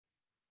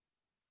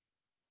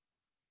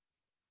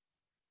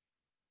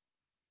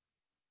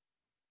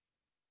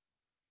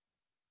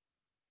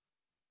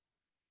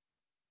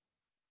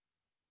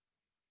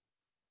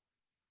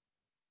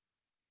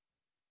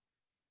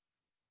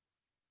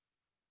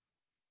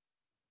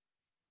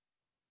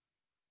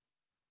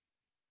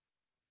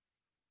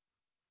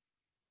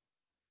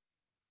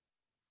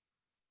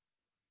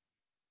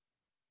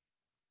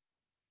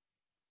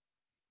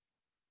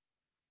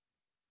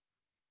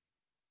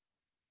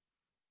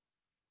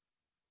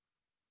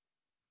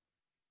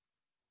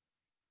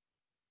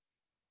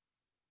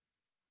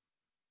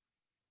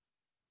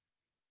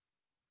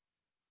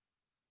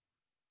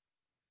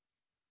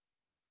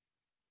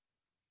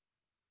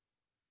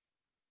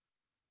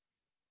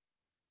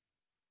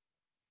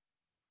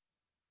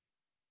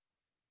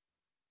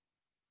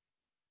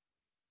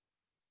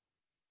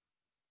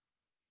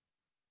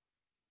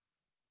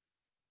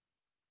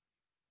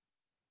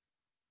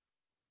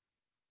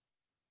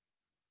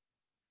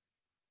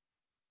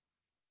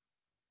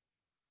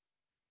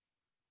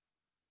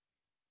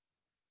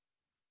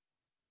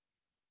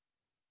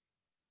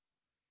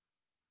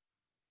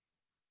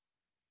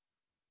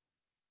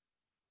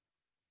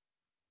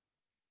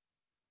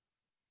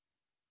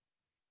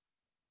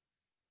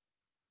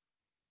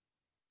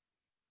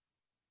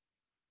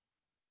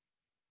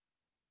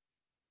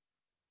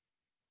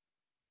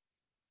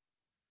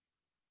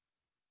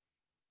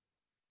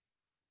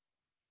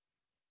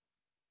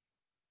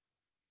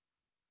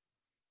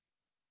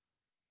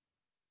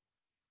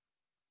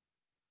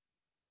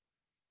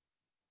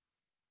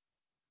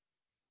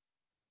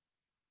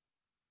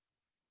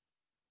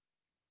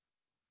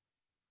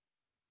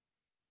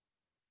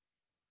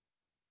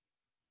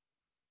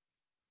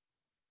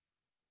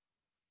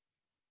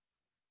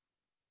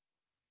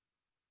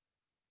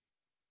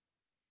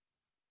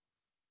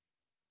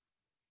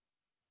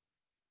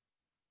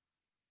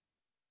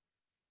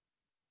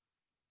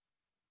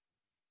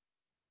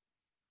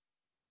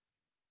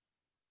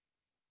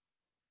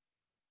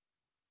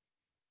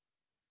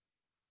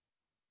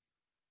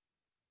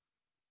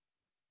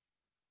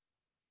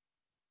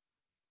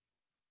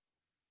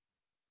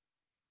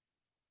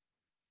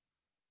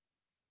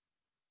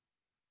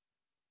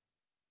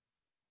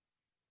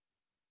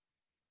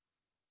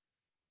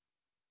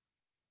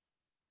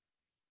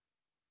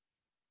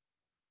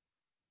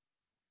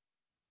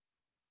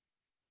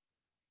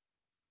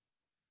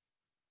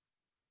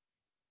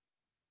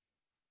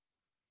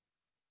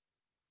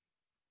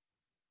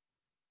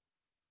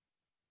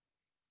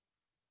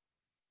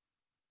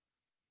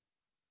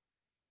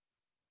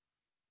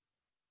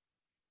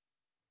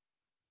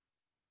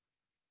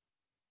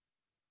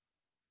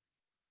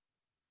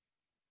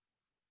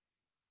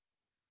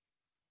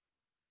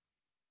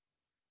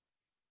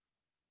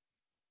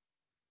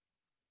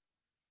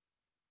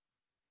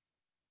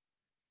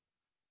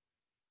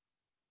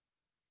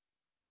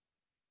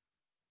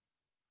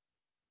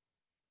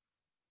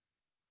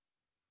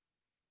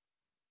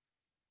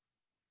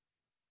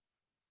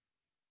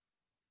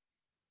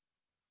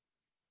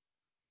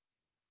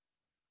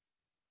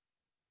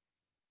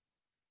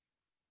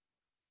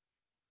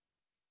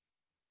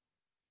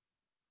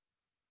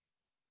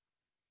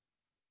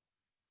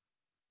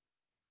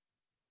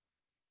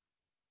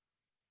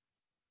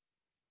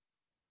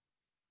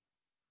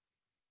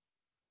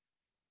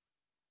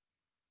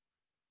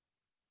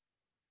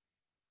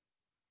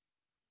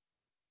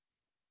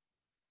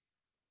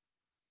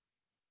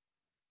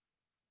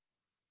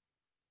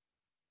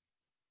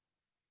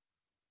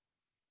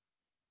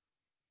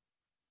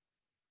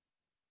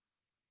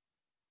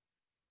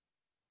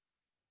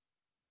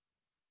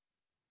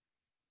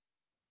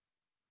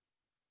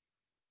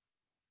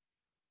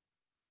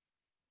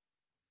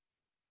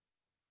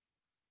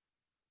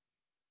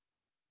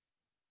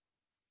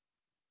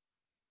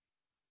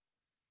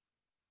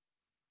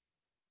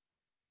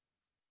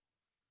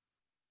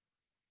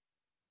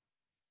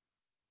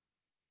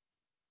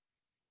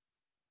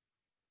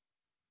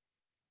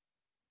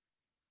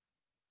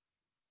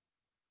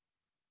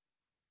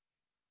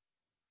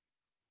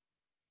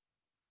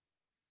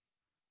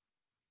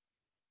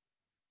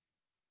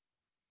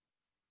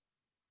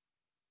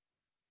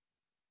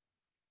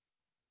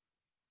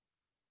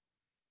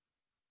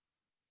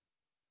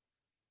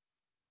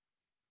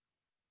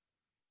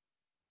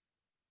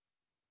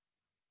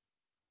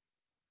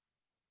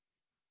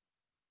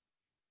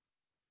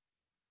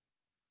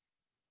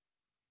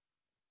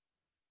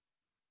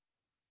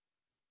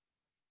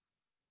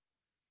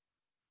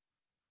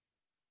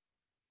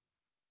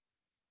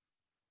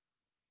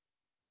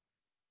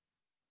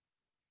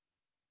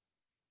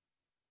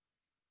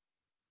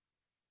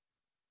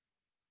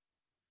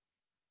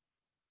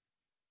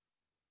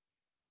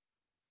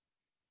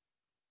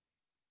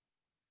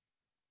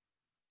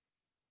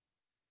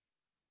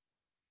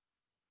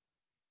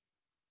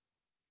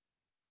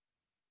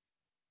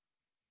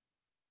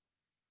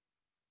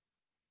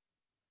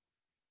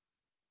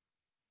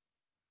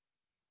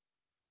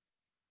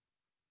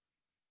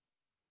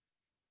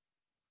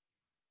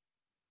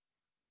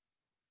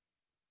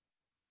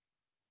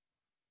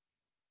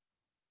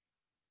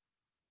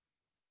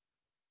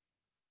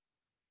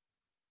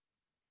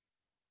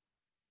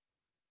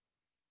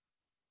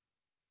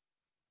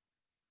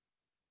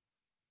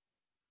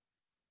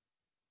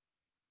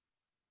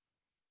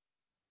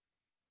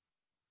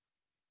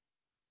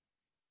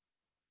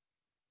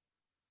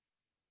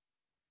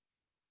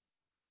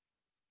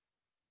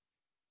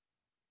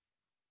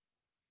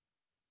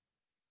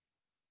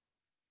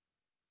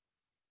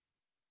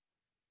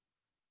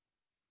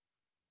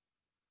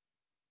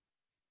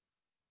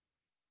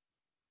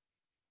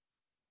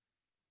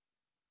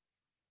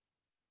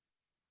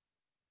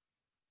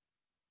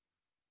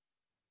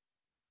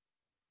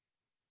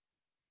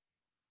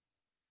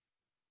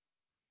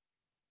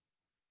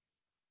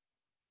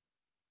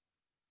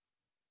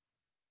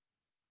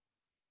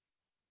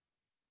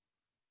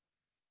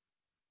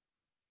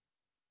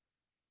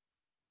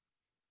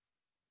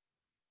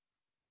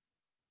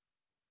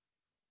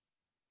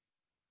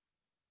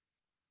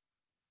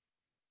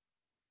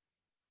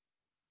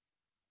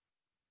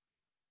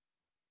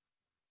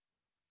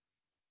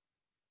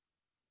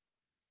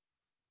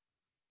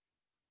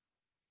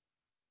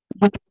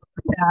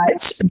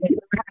that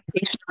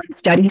organizational and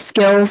study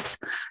skills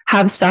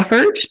have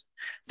suffered.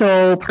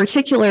 So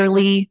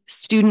particularly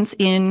students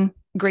in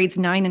grades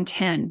 9 and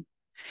 10,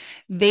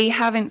 they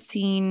haven't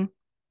seen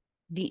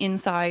the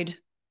inside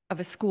of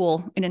a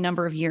school in a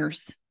number of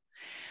years.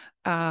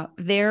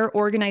 Their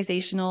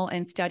organizational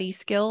and study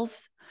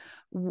skills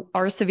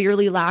are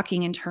severely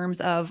lacking in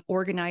terms of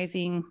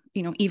organizing,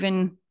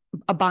 even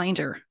a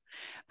binder,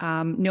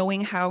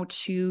 knowing how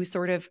to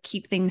sort of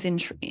keep things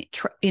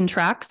in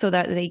track so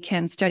that they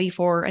can study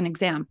for an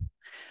exam.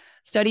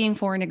 Studying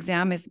for an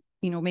exam is,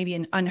 maybe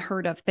an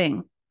unheard of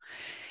thing.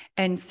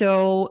 And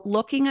so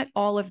looking at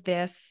all of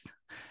this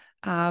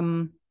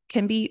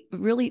can be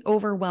really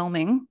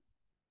overwhelming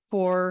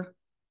for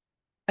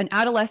an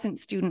adolescent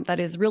student that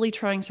is really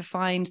trying to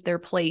find their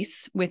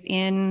place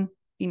within,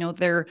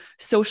 their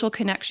social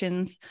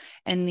connections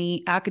and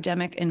the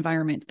academic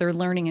environment, their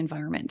learning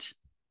environment.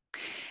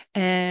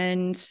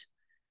 And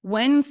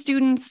when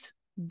students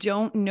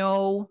don't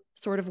know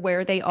sort of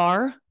where they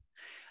are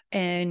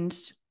and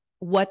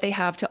what they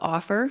have to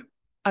offer,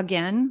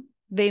 again,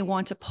 they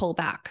want to pull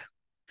back.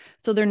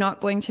 So they're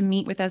not going to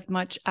meet with as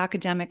much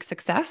academic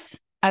success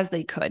as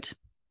they could.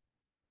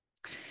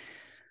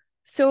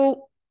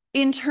 So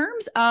in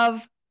terms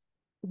of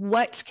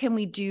what can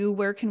we do,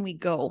 where can we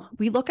go,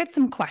 we look at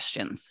some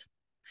questions.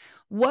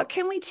 What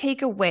can we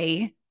take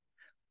away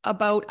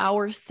about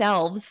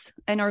ourselves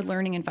and our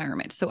learning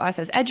environment? So us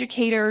as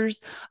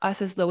educators,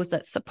 us as those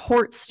that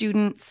support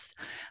students,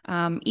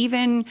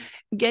 even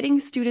getting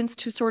students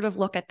to sort of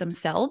look at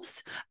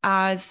themselves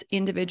as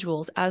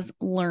individuals, as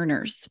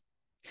learners.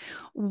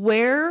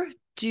 Where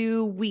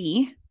do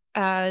we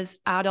as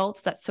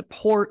adults that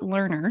support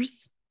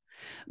learners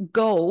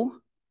go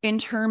in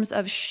terms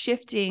of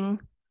shifting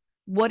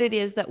what it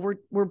is that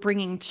we're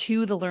bringing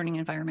to the learning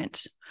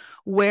environment?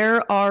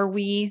 Where are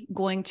we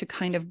going to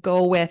kind of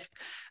go with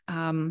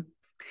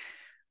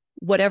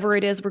whatever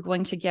it is we're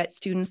going to get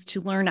students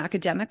to learn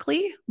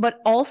academically, but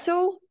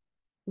also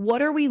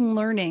what are we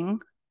learning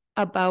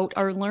about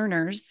our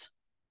learners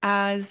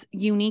as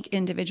unique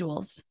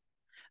individuals,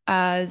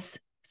 as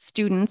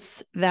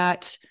students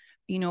that,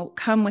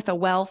 come with a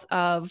wealth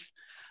of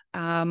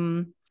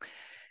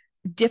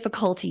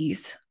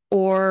difficulties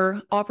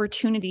or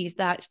opportunities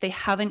that they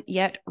haven't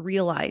yet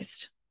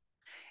realized.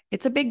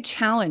 It's a big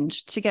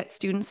challenge to get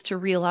students to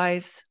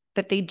realize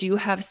that they do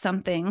have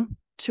something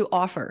to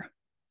offer.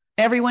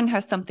 Everyone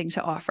has something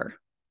to offer.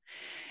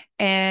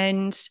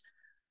 And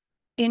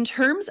in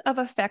terms of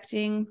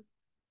affecting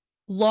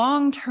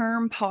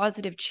long-term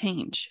positive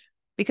change,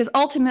 because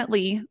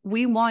ultimately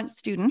we want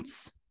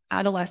students,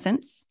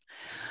 adolescents,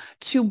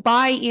 to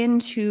buy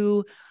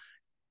into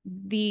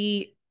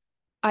the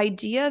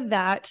idea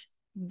that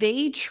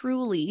they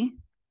truly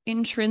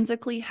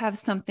intrinsically have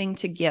something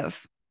to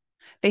give.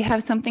 They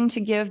have something to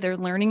give their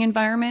learning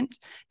environment.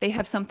 They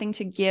have something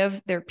to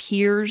give their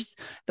peers,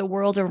 the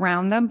world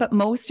around them. But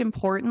most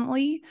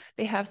importantly,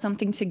 they have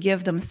something to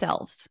give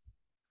themselves.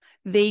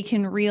 They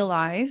can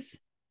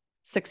realize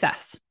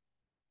success.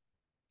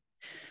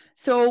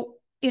 So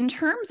in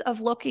terms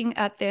of looking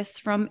at this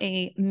from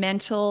a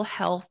mental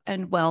health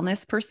and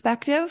wellness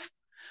perspective,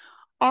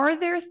 are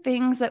there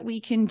things that we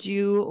can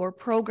do, or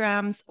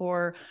programs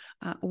or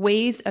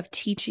ways of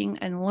teaching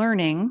and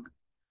learning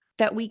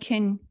that we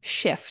can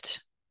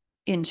shift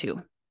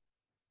into?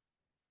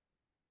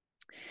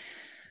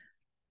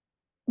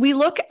 We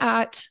look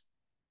at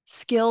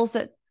skills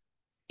that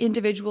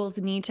individuals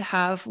need to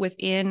have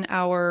within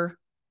our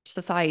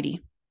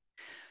society.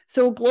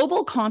 So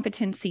global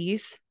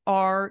competencies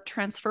are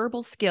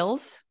transferable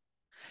skills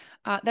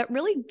that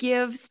really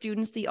give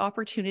students the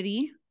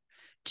opportunity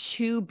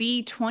to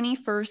be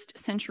 21st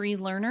century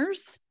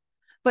learners,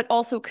 but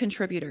also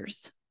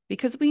contributors,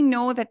 because we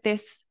know that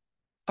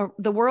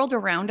the world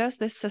around us,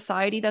 this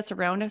society that's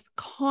around us,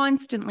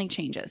 constantly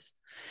changes.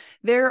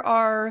 There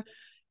are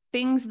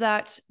things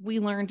that we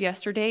learned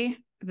yesterday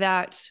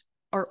that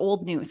are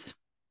old news.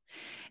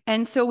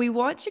 And so we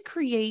want to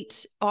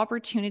create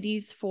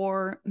opportunities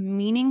for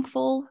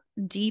meaningful,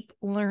 deep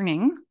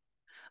learning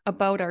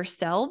about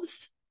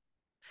ourselves,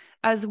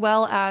 as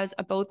well as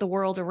about the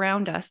world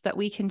around us, that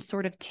we can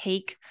sort of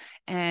take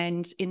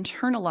and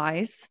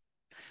internalize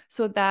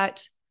so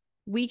that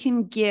we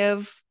can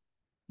give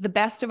the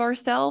best of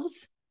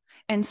ourselves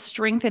and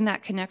strengthen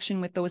that connection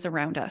with those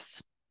around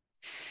us.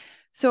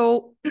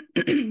 So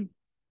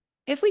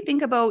if we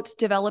think about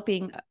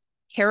developing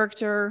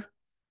character,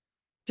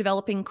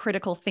 developing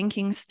critical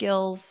thinking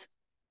skills,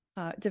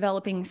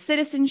 developing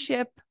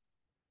citizenship,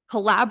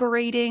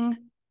 collaborating,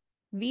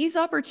 these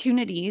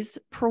opportunities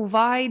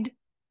provide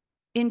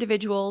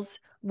individuals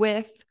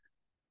with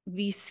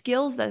the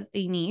skills that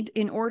they need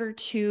in order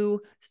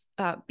to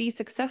be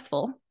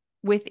successful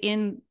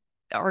within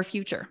our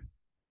future.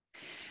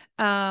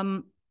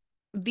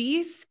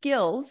 These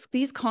skills,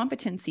 these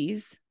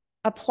competencies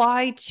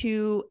apply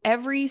to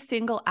every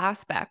single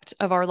aspect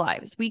of our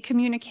lives. We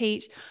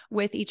communicate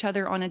with each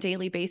other on a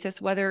daily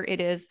basis, whether it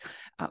is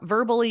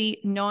verbally,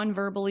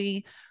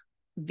 non-verbally,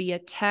 via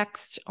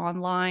text,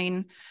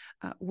 online.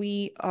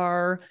 We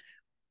are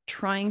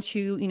trying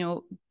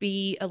to,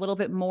 be a little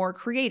bit more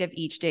creative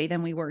each day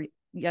than we were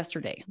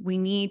yesterday. We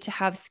need to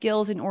have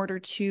skills in order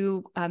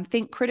to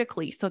think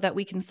critically so that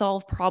we can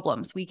solve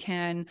problems. We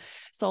can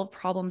solve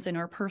problems in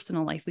our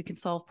personal life. We can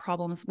solve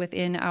problems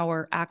within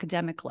our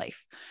academic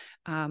life.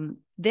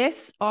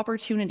 This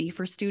opportunity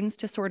for students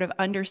to sort of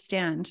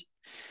understand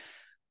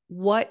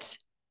what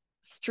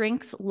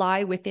strengths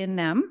lie within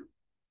them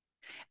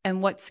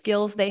and what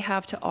skills they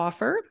have to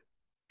offer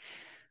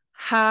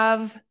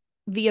have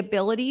the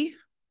ability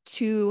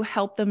to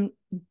help them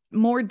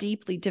more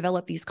deeply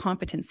develop these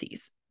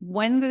competencies.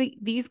 When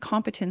these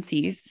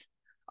competencies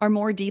are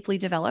more deeply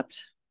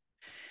developed,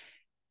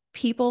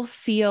 people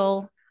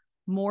feel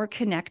more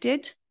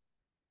connected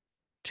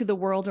to the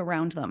world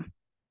around them.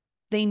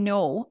 They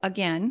know,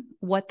 again,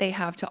 what they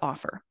have to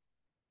offer.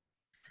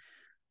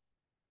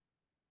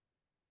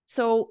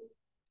 So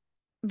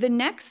the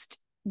next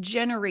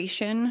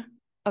generation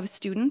of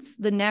students,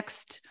 the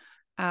next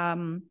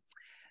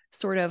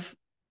sort of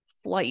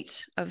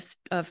flight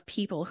of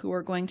people who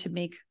are going to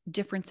make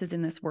differences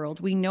in this world.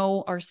 We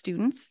know our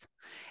students,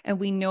 and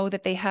we know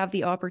that they have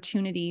the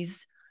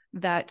opportunities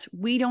that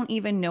we don't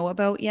even know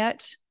about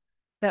yet,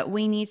 that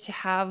we need to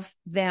have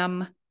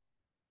them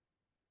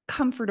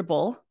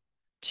comfortable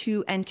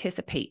to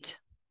anticipate.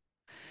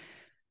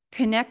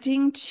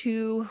 Connecting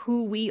to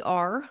who we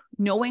are,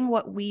 knowing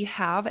what we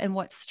have and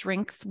what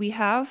strengths we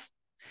have,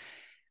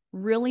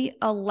 really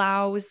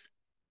allows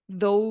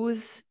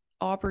those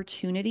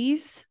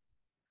opportunities.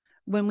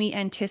 When we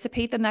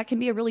anticipate them, that can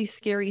be a really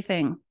scary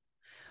thing.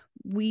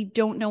 We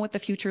don't know what the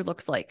future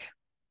looks like.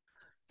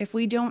 If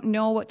we don't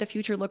know what the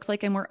future looks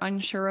like and we're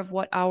unsure of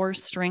what our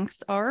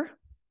strengths are,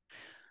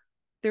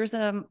 there's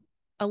a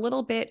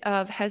little bit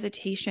of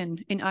hesitation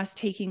in us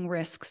taking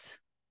risks.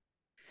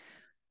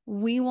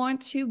 We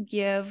want to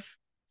give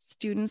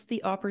students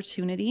the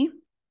opportunity.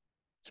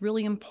 It's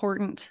really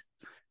important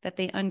that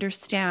they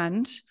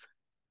understand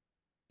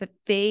that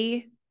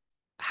they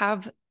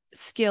have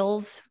skill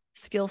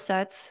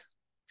sets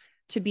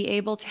to be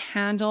able to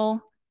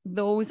handle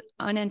those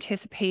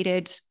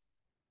unanticipated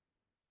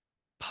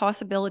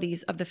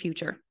possibilities of the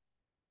future.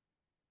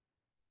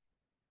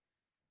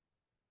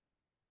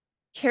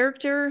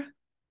 Character,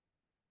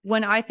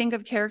 when I think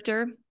of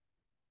character,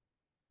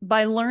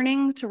 by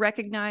learning to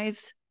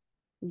recognize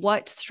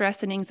what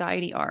stress and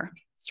anxiety are.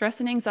 Stress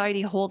and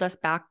anxiety hold us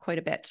back quite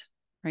a bit,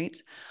 right?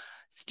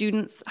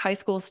 Students, high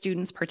school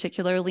students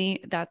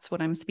particularly, that's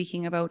what I'm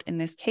speaking about in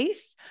this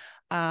case.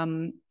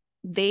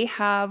 They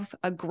have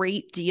a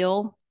great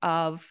deal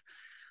of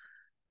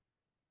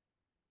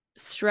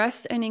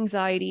stress and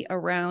anxiety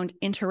around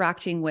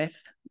interacting with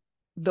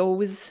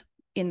those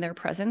in their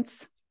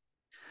presence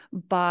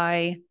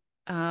by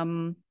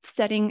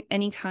setting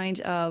any kind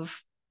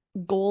of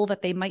goal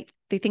that they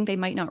think they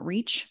might not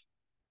reach.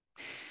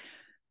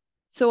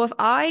 So if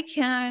I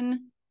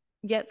can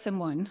get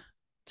someone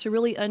to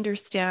really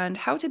understand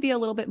how to be a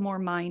little bit more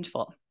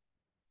mindful,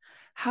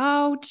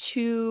 how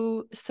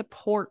to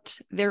support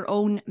their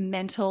own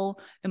mental,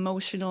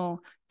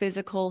 emotional,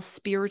 physical,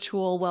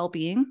 spiritual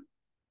well-being,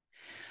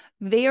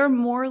 they are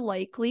more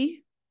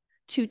likely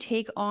to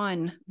take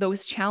on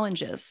those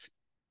challenges.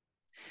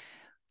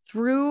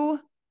 Through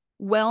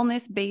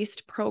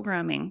wellness-based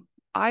programming,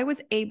 I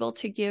was able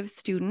to give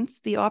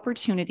students the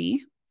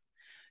opportunity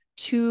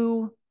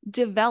to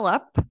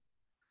develop,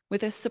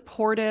 with a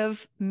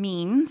supportive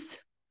means,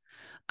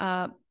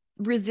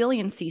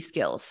 resiliency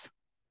skills,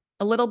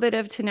 a little bit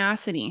of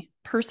tenacity,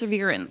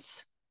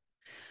 perseverance,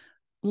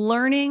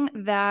 learning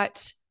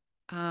that,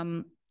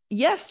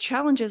 yes,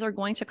 challenges are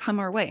going to come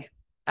our way,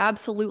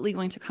 absolutely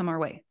going to come our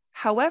way.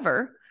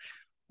 However,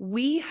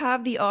 we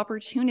have the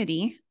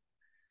opportunity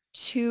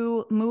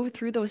to move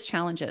through those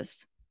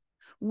challenges.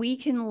 We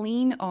can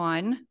lean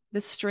on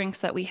the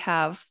strengths that we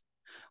have.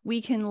 We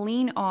can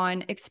lean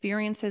on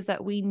experiences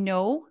that we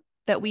know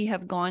that we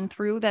have gone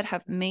through that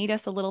have made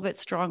us a little bit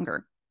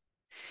stronger.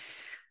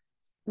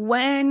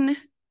 When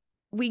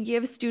we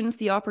give students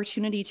the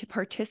opportunity to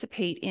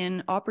participate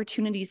in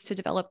opportunities to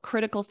develop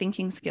critical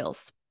thinking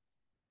skills,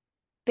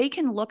 they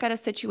can look at a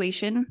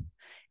situation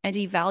and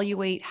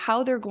evaluate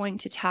how they're going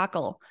to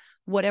tackle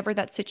whatever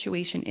that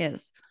situation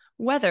is.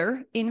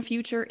 Whether in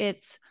future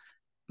it's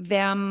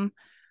them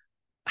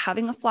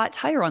having a flat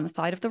tire on the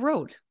side of the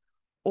road,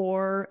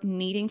 or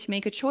needing to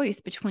make a choice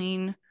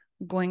between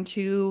going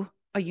to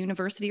a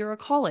university or a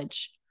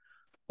college,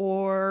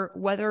 or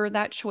whether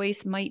that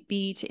choice might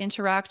be to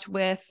interact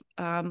with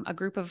a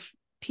group of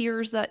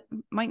peers that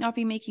might not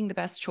be making the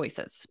best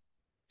choices.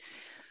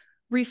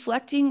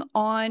 Reflecting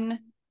on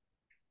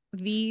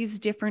these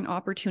different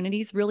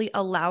opportunities really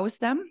allows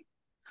them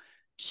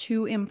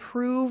to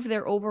improve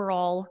their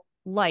overall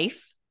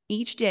life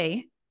each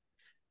day,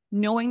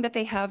 knowing that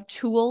they have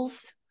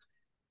tools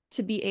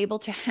to be able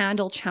to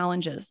handle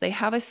challenges. They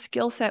have a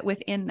skill set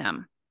within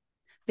them.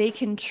 They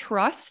can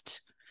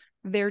trust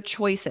their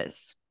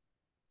choices.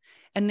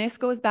 And this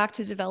goes back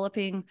to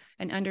developing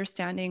and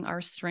understanding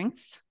our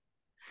strengths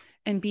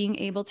and being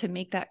able to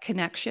make that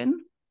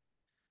connection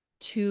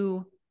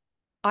to,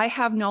 I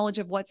have knowledge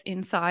of what's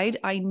inside.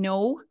 I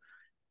know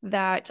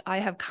that I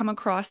have come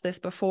across this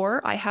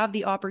before. I have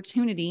the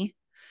opportunity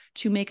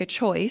to make a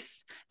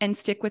choice and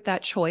stick with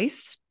that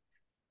choice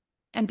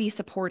and be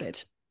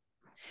supported.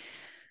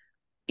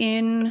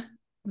 In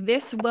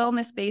this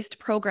wellness-based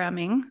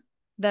programming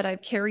that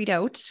I've carried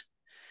out,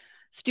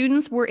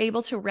 students were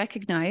able to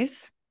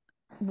recognize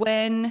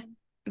when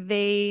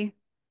they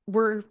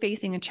were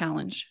facing a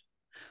challenge,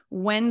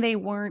 when they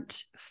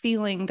weren't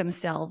feeling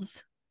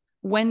themselves,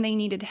 when they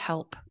needed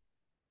help.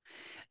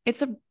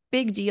 It's a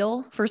big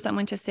deal for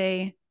someone to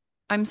say,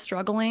 I'm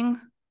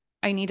struggling,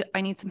 I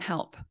need some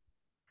help.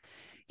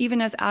 Even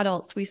as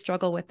adults, we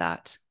struggle with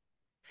that.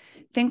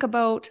 Think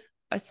about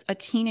a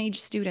teenage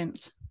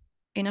student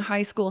in a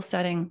high school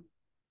setting.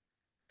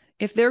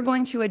 If they're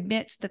going to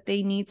admit that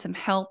they need some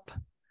help,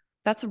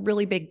 that's a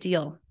really big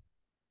deal.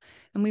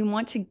 And we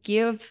want to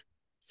give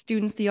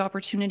students the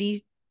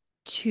opportunity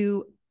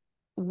to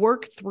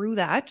work through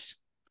that,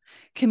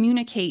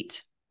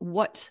 communicate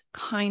what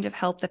kind of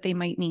help that they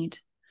might need,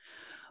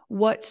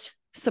 what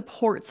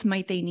supports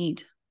might they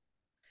need.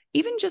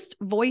 Even just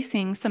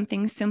voicing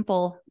something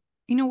simple,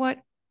 you know what,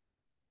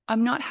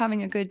 I'm not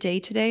having a good day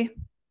today.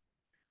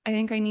 I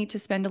think I need to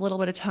spend a little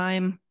bit of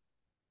time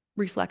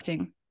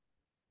reflecting.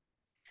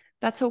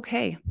 That's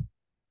okay.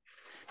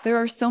 There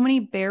are so many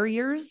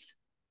barriers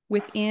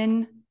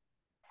within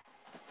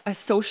a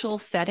social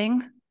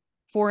setting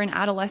for an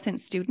adolescent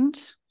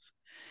student.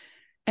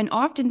 And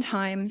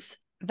oftentimes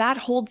that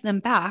holds them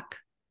back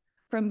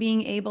from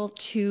being able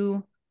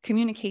to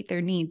communicate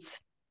their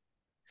needs.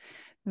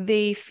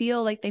 They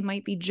feel like they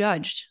might be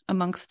judged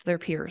amongst their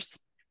peers.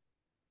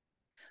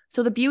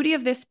 So the beauty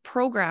of this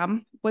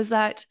program was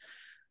that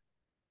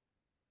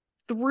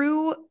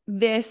through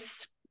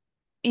this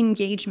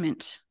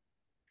engagement,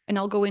 and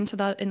I'll go into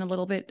that in a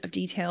little bit of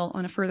detail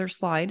on a further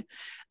slide,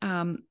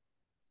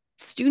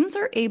 students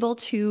are able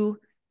to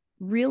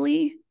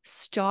really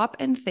stop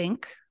and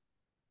think.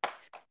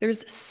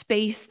 There's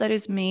space that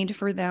is made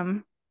for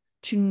them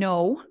to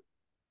know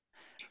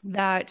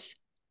that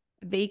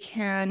they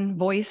can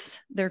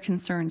voice their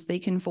concerns, they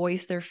can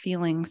voice their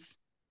feelings,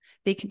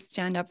 they can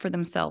stand up for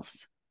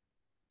themselves.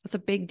 That's a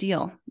big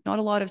deal. Not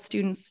a lot of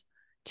students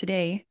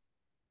today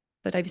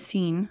that I've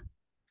seen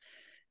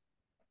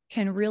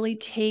can really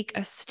take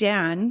a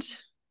stand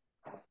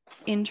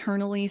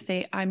internally,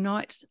 say, I'm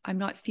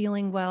not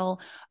feeling well.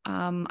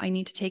 I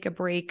need to take a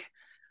break.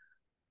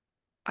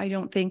 I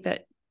don't think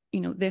that,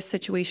 this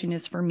situation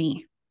is for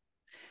me.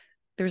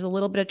 There's a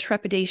little bit of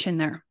trepidation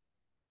there.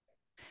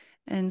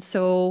 And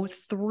so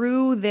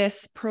through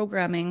this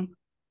programming,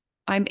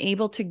 I'm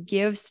able to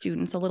give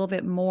students a little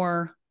bit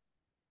more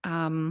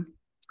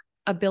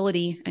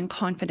ability and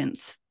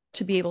confidence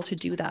to be able to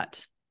do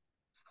that.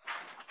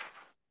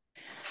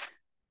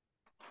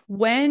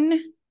 When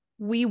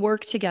we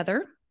work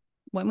together,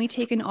 when we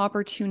take an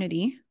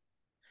opportunity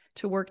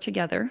to work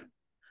together,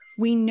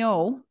 we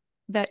know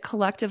that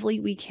collectively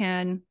we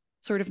can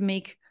sort of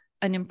make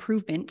an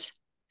improvement.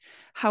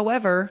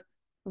 However,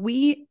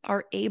 we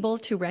are able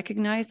to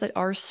recognize that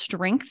our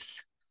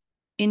strengths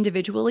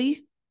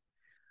individually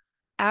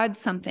add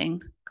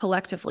something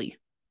collectively.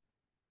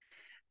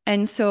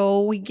 And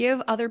so we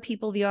give other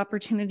people the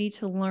opportunity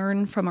to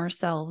learn from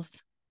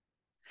ourselves.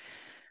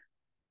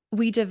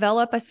 We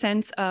develop a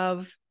sense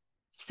of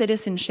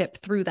citizenship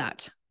through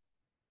that.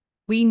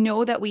 We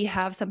know that we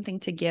have something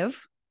to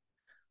give.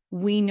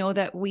 We know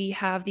that we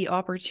have the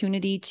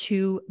opportunity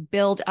to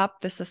build up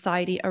the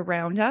society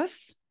around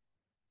us,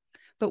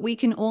 but we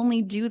can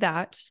only do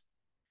that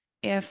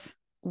if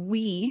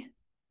we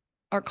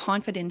are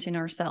confident in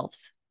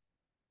ourselves.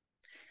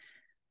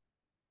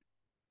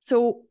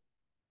 So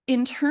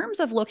in terms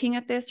of looking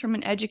at this from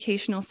an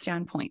educational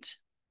standpoint,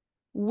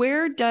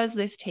 where does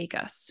this take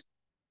us?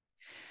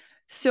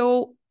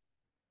 So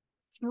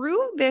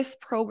through this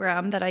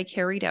program that I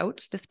carried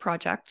out, this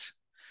project,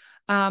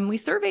 we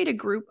surveyed a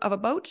group of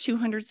about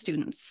 200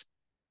 students.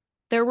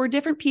 There were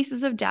different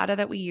pieces of data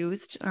that we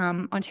used.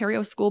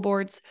 Ontario school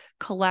boards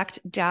collect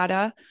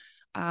data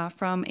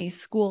from a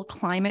school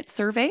climate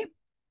survey.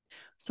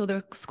 So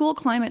the school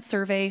climate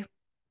survey,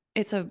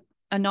 it's an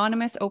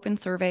anonymous open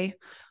survey.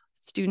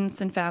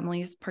 Students and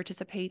families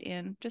participate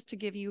in, just to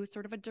give you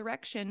sort of a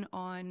direction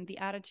on the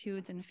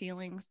attitudes and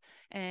feelings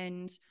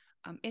and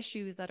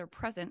issues that are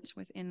present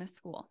within the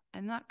school.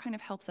 And that kind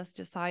of helps us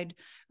decide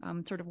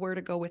sort of where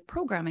to go with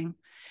programming.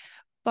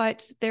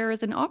 But there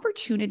is an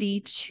opportunity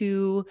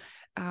to,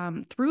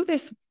 through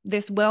this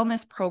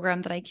wellness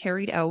program that I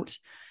carried out,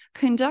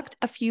 conduct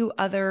a few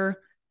other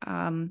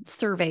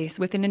surveys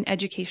within an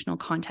educational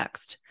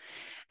context.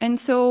 And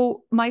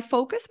so my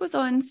focus was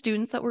on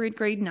students that were in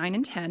grade 9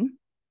 and 10.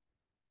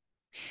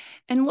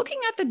 And looking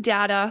at the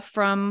data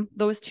from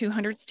those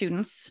 200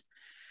 students,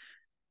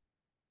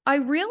 I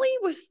really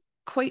was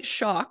quite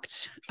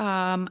shocked.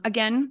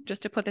 Again,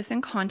 just to put this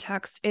in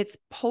context, it's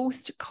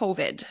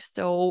post-COVID.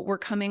 So we're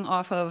coming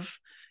off of,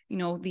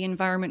 the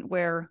environment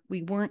where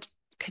we weren't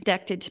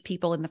connected to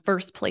people in the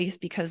first place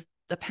because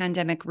the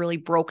pandemic really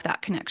broke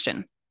that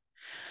connection.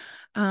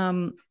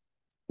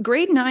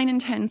 Grade 9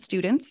 and 10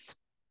 students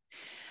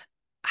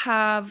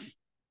have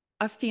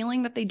a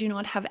feeling that they do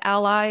not have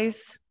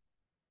allies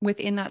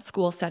within that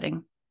school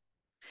setting.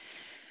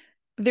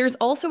 There's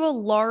also a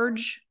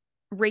large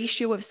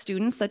ratio of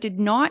students that did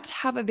not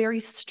have a very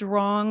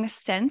strong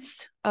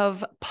sense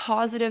of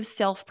positive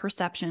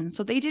self-perception.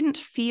 So they didn't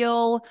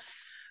feel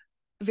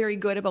very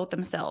good about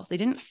themselves. They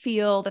didn't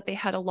feel that they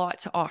had a lot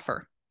to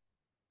offer.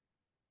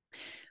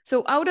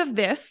 So out of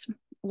this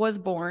was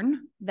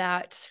born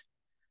that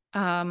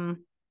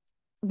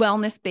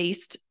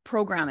wellness-based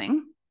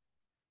programming.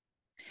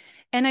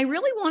 And I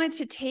really wanted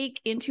to take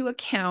into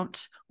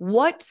account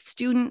what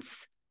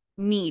students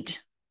need.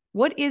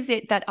 What is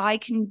it that I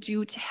can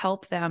do to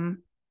help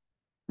them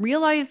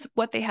realize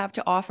what they have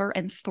to offer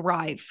and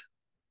thrive?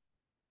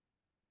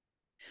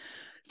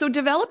 So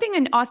developing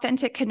an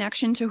authentic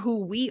connection to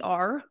who we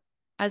are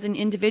as an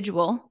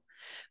individual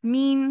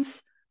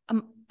means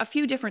a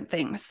few different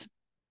things.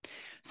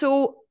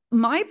 So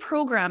my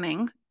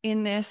programming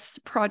in this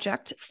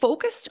project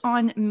focused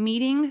on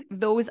meeting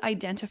those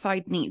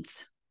identified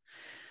needs.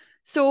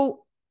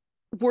 So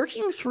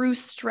working through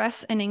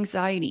stress and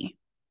anxiety,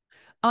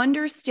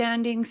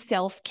 understanding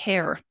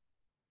self-care,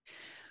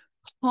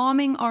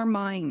 calming our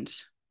mind.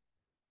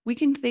 We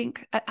can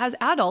think, as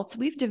adults,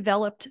 we've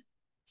developed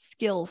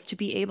skills to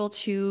be able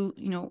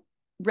to,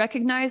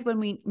 recognize when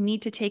we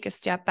need to take a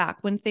step back,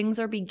 when things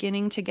are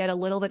beginning to get a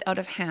little bit out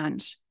of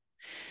hand.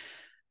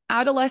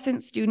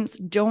 Adolescent students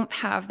don't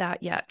have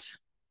that yet.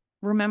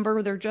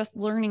 Remember, they're just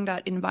learning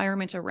that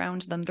environment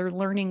around them. They're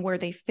learning where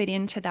they fit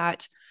into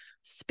that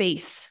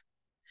space.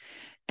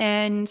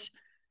 And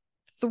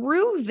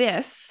through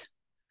this,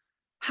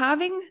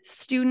 having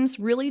students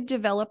really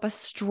develop a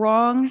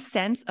strong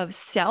sense of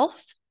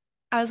self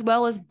as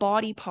well as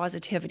body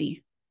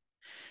positivity.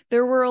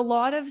 There were a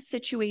lot of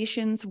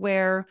situations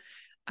where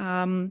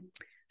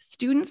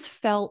students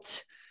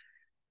felt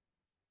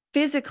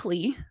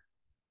physically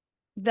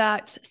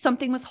that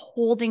something was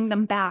holding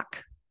them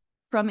back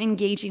from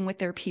engaging with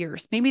their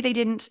peers. Maybe they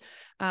didn't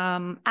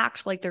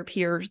act like their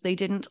peers. They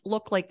didn't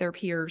look like their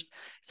peers.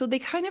 So they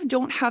kind of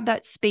don't have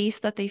that space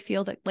that they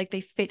feel that like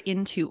they fit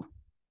into.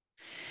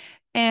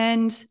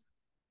 And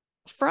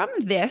from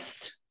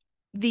this,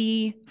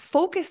 the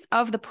focus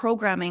of the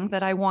programming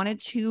that I wanted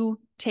to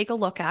take a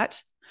look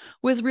at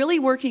was really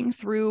working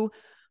through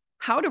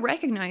how to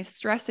recognize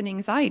stress and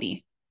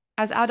anxiety.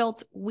 As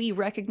adults, we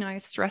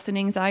recognize stress and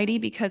anxiety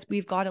because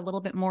we've got a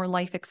little bit more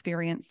life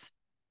experience.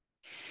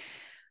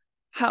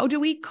 How do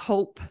we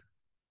cope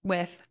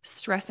with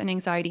stress and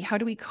anxiety? How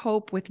do we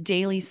cope with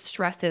daily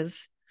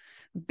stresses,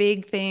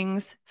 big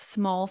things,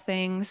 small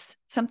things?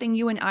 Something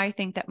you and I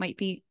think that might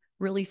be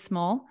really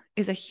small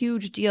is a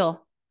huge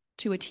deal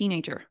to a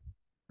teenager,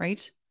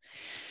 right?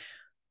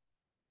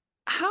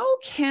 How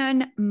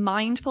can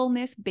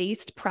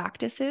mindfulness-based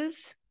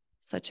practices,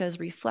 such as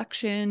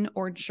reflection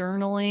or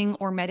journaling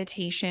or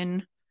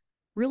meditation,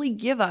 really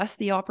give us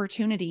the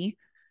opportunity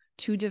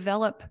to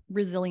develop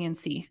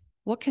resiliency?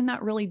 What can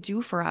that really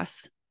do for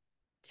us?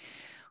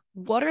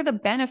 What are the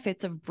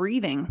benefits of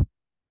breathing?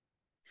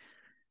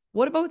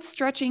 What about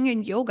stretching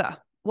and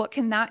yoga? What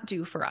can that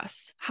do for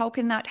us? How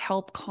can that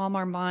help calm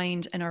our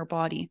mind and our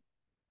body?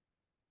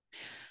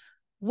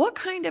 What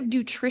kind of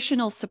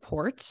nutritional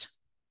support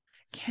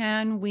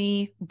can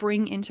we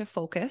bring into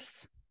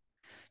focus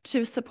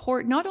to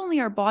support not only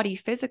our body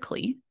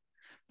physically,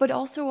 but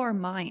also our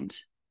mind?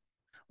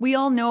 We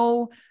all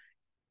know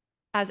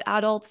as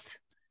adults,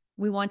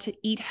 we want to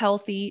eat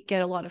healthy,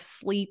 get a lot of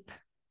sleep,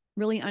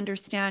 really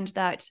understand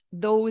that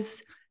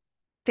those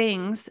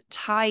things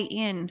tie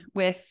in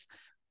with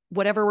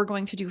whatever we're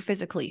going to do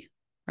physically,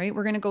 right?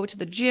 We're going to go to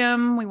the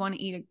gym. We want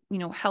to eat,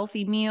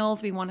 healthy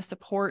meals. We want to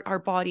support our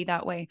body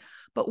that way.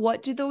 But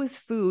what do those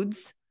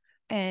foods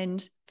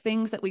and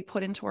things that we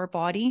put into our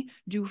body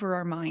do for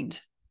our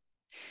mind?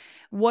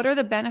 What are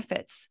the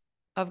benefits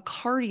of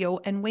cardio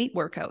and weight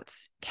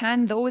workouts?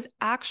 Can those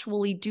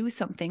actually do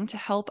something to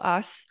help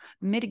us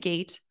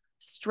mitigate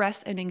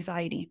stress and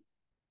anxiety?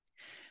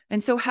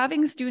 And so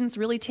having students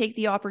really take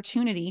the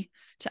opportunity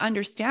to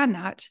understand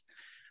that,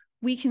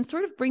 we can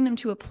sort of bring them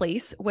to a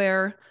place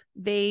where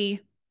they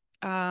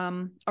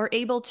are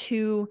able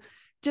to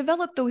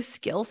develop those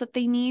skills that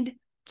they need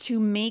to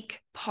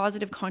make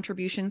positive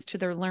contributions to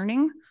their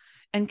learning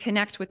and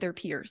connect with their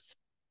peers.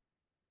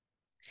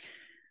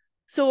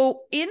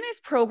 So in this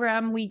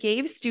program, we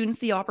gave students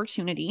the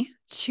opportunity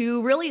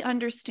to really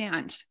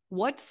understand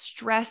what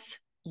stress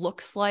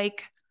looks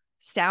like,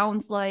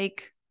 sounds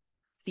like,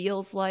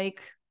 feels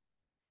like.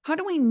 How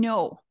do we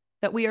know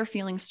that we are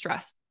feeling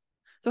stressed?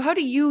 So how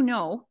do you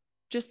know?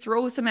 Just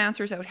throw some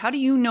answers out. How do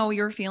you know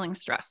you're feeling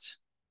stressed?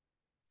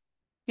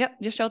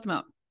 Yep, just shout them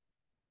out.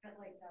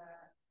 Like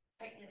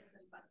tightness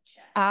in my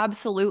chest.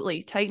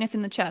 Absolutely. Tightness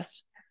in the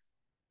chest.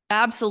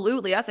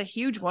 Absolutely. That's a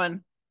huge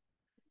one.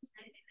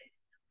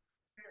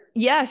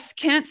 Yes,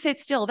 can't sit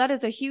still. That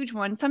is a huge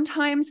one.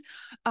 Sometimes,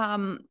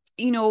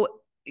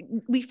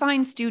 we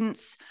find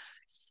students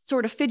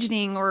sort of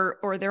fidgeting,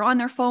 or they're on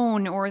their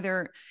phone, or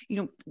they're,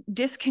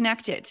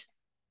 disconnected,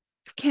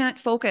 can't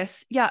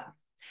focus. Yeah.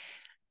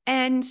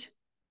 And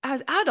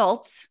as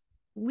adults,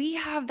 we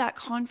have that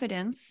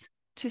confidence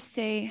to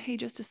say, hey,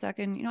 just a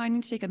second, I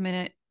need to take a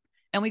minute,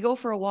 and we go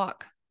for a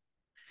walk.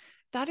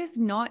 That is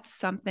not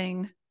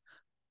something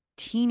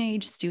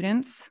teenage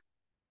students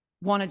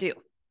want to do.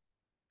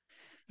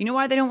 You know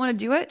why they don't want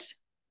to do it?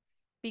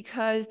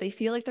 Because they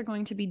feel like they're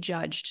going to be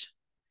judged.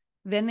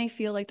 Then they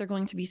feel like they're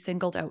going to be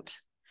singled out.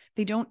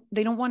 They don't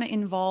want to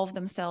involve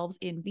themselves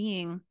in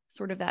being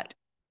sort of that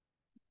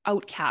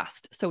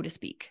outcast, so to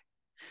speak.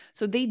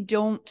 So they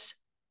don't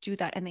do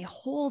that, and they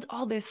hold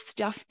all this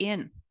stuff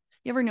in.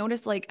 You ever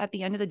notice, like, at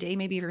the end of the day,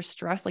 maybe you're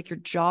stressed, like your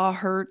jaw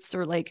hurts,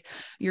 or like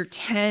you're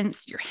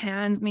tense, your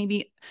hands,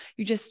 maybe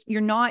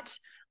you're not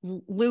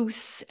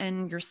loose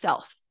and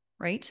yourself,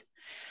 right?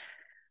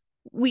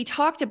 We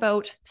talked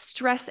about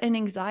stress and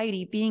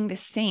anxiety being the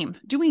same.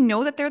 Do we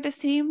know that they're the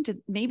same?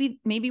 Maybe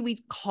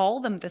we call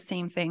them the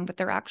same thing, but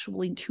they're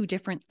actually two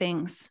different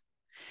things.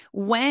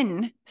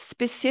 When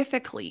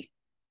specifically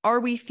are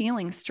we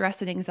feeling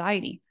stress and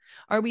anxiety?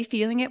 Are we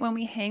feeling it when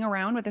we hang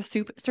around with a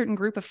certain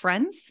group of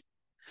friends?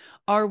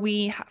 Are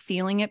we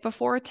feeling it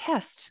before a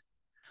test?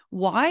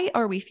 Why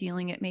are we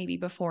feeling it maybe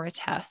before a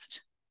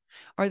test?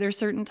 Are there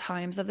certain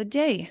times of the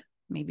day?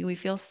 Maybe we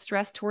feel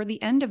stressed toward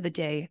the end of the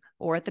day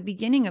or at the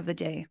beginning of the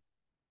day.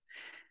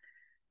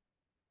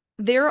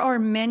 There are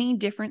many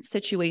different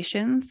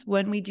situations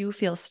when we do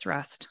feel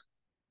stressed.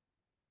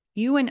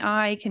 You and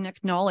I can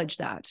acknowledge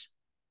that.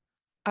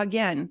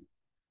 Again,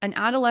 an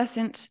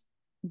adolescent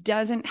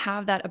doesn't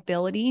have that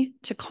ability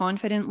to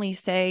confidently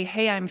say,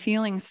 hey, I'm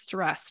feeling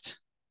stressed.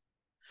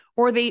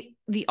 Or the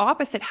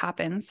opposite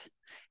happens,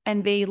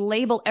 and they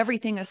label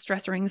everything as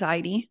stress or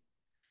anxiety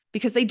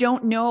because they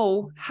don't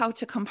know how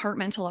to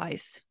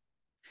compartmentalize.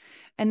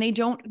 And they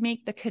don't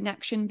make the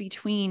connection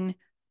between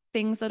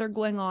things that are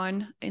going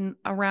on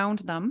around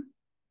them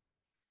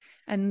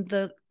and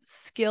the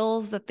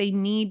skills that they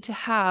need to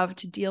have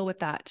to deal with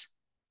that.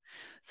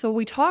 So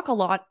we talk a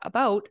lot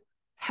about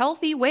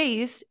healthy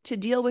ways to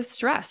deal with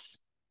stress.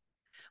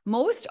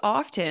 Most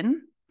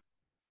often,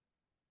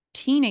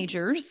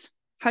 teenagers,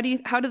 how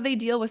do they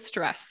deal with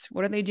stress?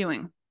 What are they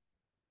doing?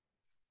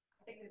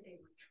 I think that they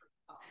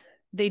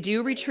retreat. They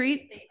do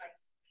retreat.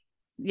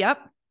 Yep.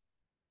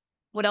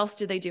 What else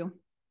do they do?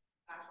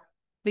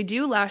 They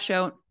do lash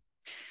out.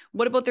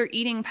 What about their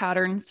eating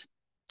patterns?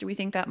 Do we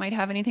think that might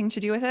have anything to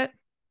do with it?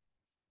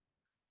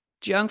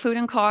 Junk food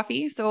and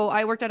coffee. So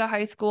I worked at a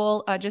high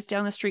school just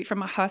down the street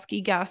from a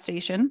Husky gas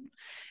station.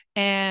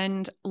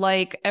 And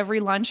like every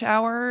lunch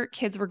hour,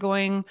 kids were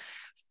going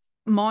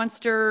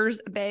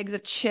Monsters, bags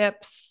of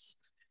chips.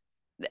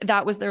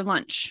 That was their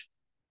lunch.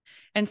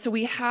 And so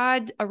we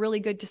had a really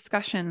good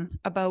discussion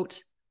about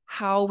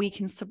how we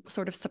can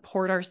sort of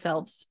support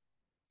ourselves.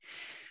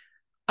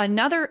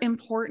 Another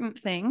important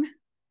thing,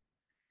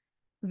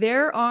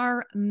 there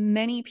are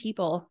many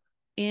people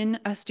in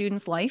a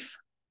student's life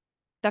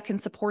that can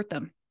support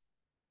them.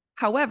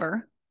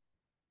 However,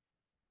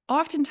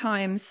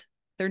 oftentimes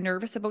they're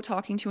nervous about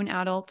talking to an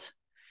adult.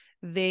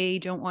 They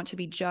don't want to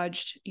be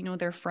judged.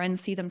 Their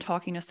friends see them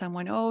talking to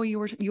someone. Oh, you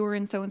were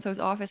in so-and-so's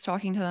office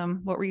talking to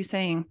them. What were you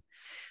saying?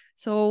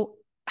 So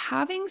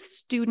having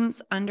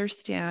students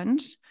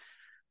understand,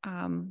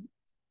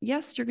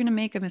 yes, you're going to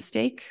make a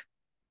mistake.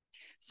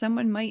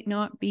 Someone might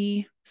not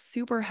be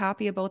super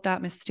happy about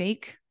that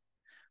mistake,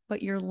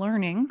 but you're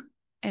learning,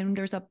 and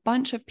there's a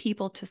bunch of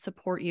people to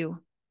support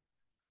you.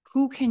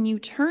 Who can you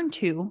turn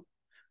to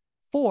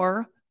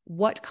for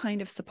what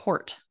kind of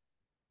support,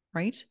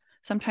 right?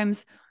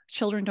 Sometimes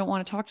children don't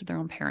want to talk to their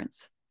own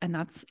parents, and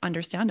that's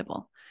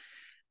understandable.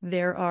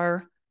 There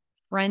are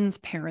friends'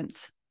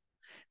 parents.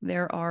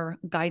 There are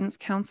guidance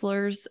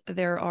counselors.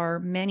 There are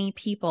many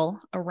people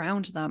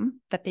around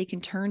them that they can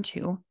turn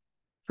to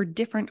for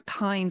different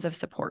kinds of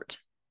support.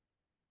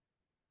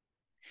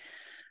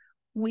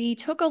 We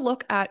took a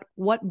look at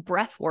what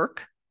breath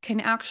work can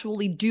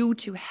actually do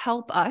to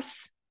help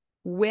us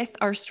with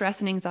our stress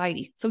and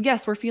anxiety. So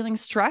yes, we're feeling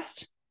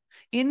stressed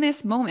in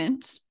this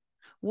moment.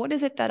 What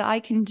is it that I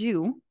can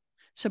do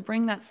to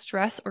bring that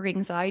stress or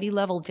anxiety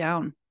level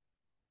down?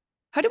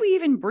 How do we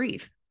even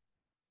breathe?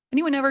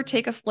 Anyone ever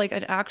take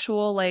an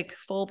actual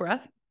full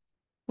breath?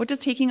 What does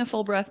taking a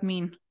full breath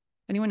mean?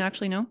 Anyone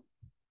actually know?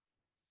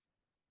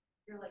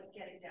 You're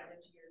getting down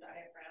into your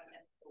diaphragm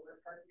and the lower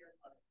part of your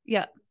lungs.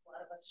 Yeah. A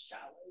lot of us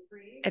shallow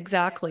breathe.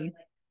 Exactly.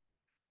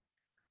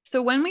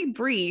 So when we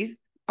breathe,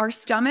 our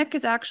stomach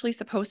is actually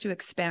supposed to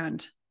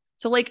expand.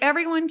 So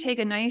everyone take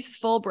a nice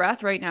full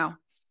breath right now.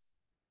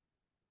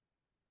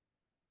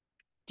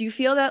 Do you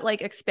feel that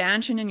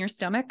expansion in your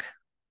stomach?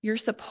 You're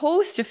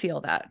supposed to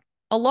feel that.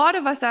 A lot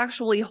of us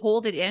actually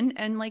hold it in.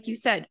 And like you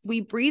said,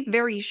 we breathe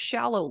very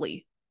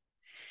shallowly.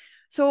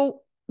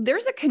 So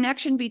there's a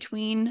connection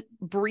between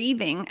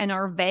breathing and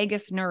our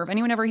vagus nerve.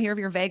 Anyone ever hear of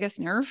your vagus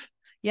nerve?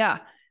 Yeah.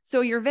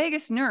 So your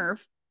vagus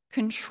nerve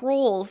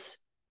controls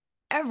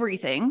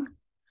everything.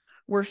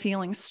 We're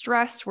feeling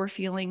stressed. We're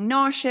feeling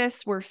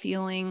nauseous. We're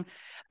feeling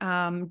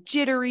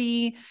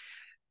jittery.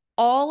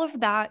 All of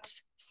that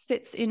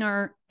sits in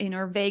our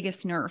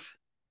vagus nerve.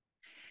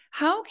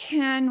 How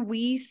can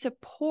we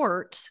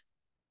support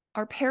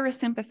our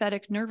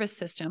parasympathetic nervous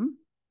system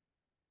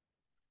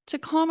to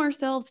calm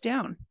ourselves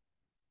down?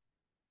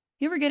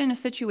 You ever get in a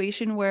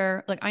situation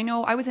where, like, I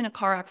know I was in a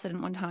car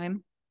accident one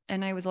time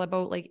and I was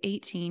about like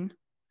 18,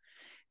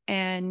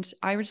 and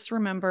I just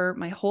remember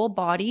my whole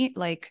body,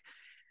 like,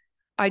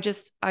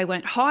 I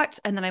went hot,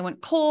 and then I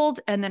went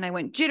cold, and then I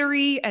went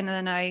jittery, and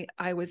then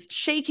I was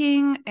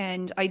shaking,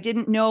 and I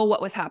didn't know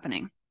what was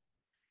happening.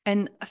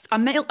 And a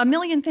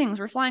million things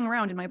were flying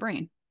around in my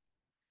brain.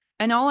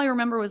 And all I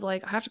remember was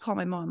like, I have to call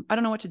my mom. I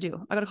don't know what to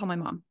do. I got to call my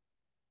mom.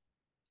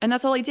 And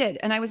that's all I did.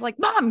 And I was like,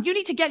 Mom, you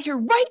need to get here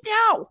right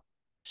now.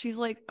 She's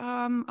like,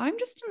 I'm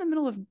just in the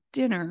middle of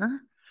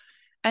dinner.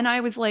 And I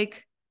was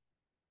like,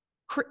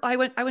 I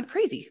went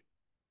crazy.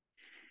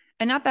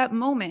 And at that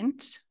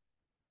moment,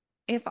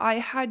 if I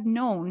had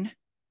known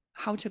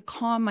how to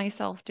calm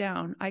myself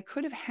down, I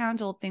could have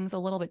handled things a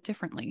little bit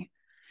differently.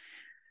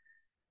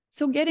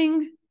 So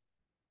getting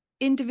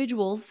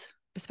individuals,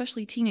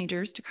 especially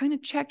teenagers, to kind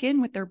of check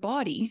in with their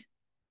body,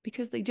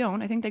 because they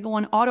don't. I think they go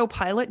on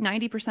autopilot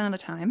 90% of the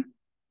time.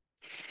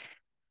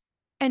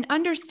 And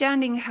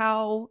understanding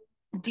how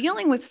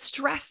dealing with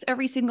stress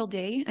every single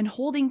day and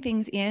holding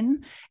things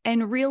in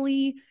and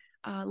really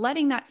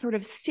letting that sort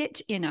of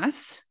sit in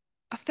us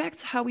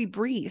affects how we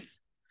breathe.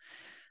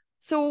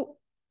 So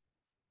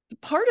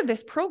part of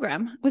this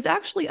program was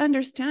actually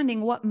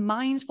understanding what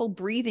mindful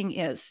breathing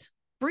is.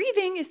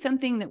 Breathing is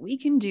something that we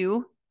can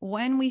do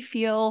when we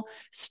feel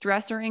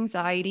stress or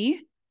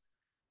anxiety.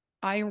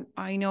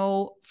 I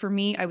know for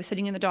me, I was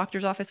sitting in the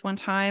doctor's office one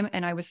time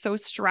and I was so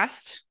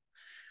stressed.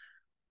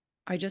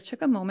 I just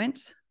took a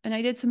moment and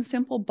I did some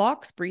simple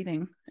box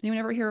breathing. Anyone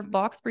ever hear of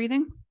box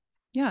breathing?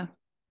 Yeah,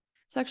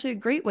 it's actually a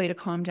great way to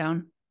calm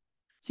down.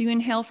 So you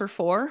inhale for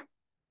 4,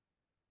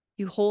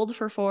 you hold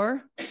for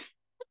 4,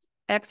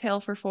 exhale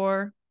for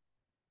 4,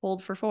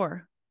 hold for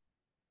 4.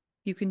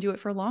 You can do it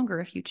for longer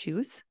if you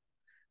choose,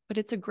 but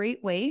it's a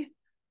great way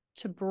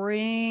to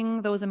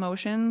bring those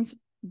emotions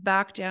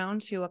back down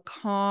to a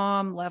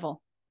calm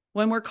level.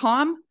 When we're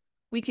calm,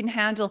 we can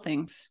handle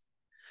things.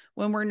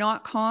 When we're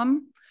not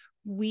calm,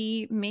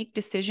 we make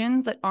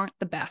decisions that aren't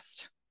the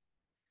best,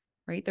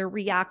 right? They're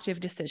reactive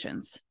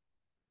decisions.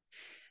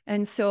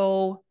 And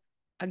so,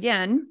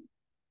 again,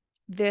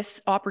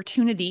 this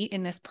opportunity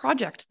in this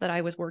project that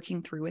I was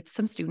working through with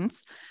some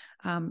students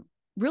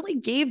really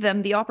gave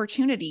them the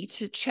opportunity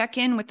to check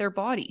in with their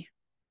body.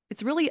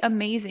 It's really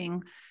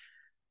amazing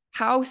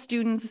how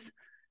students,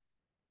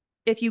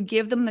 if you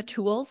give them the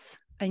tools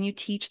and you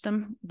teach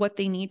them what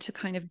they need to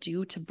kind of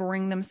do to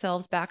bring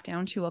themselves back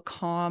down to a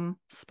calm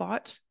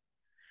spot,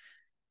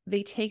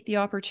 they take the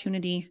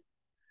opportunity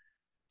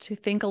to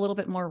think a little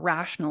bit more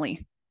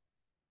rationally.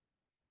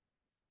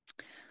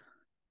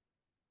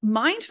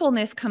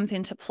 Mindfulness comes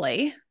into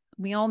play.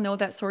 We all know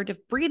that sort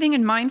of breathing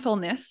and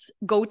mindfulness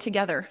go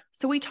together.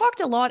 So we talked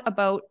a lot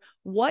about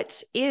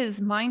what is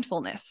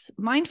mindfulness.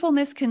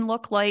 Mindfulness can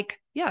look like,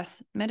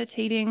 yes,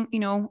 meditating,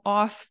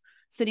 off,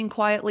 sitting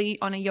quietly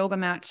on a yoga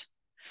mat.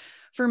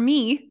 For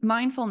me,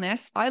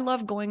 mindfulness, I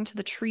love going to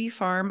the tree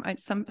farm.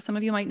 Some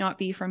of you might not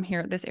be from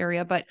here, this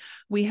area, but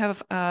we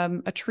have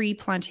a tree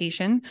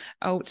plantation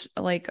out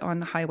like on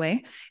the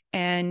highway.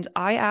 And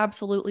I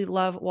absolutely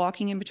love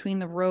walking in between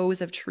the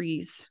rows of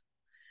trees.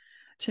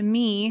 To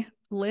me,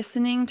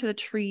 listening to the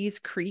trees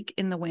creak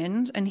in the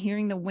wind and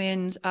hearing the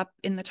wind up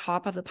in the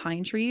top of the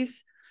pine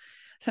trees,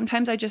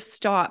 sometimes I just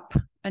stop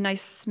and I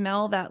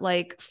smell that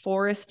like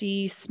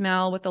foresty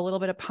smell with a little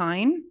bit of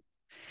pine.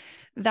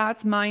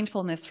 That's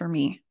mindfulness for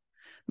me.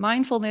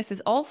 Mindfulness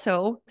is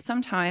also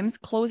sometimes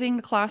closing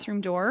the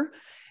classroom door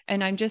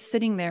and I'm just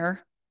sitting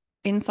there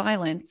in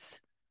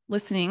silence,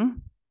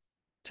 listening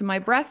to my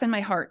breath and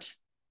my heart.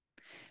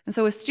 And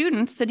so a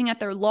student sitting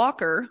at their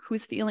locker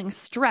who's feeling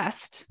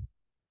stressed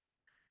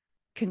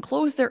can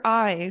close their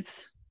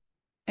eyes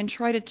and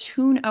try to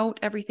tune out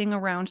everything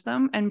around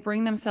them and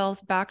bring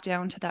themselves back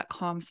down to that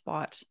calm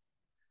spot.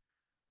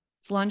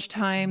 It's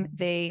lunchtime.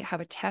 They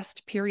have a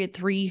test, period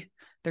 3.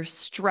 They're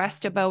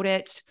stressed about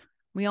it.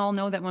 We all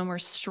know that when we're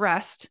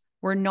stressed,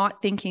 we're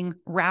not thinking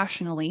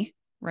rationally,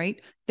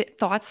 right? The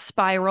thoughts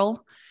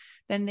spiral.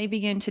 Then they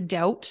begin to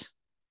doubt.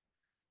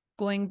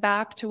 Going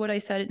back to what I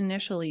said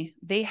initially,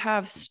 they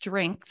have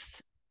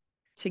strengths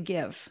to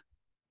give.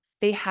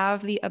 They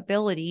have the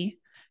ability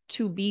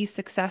to be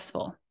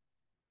successful.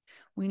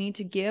 We need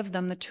to give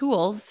them the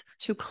tools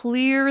to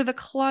clear the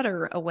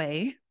clutter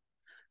away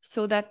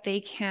so that they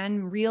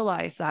can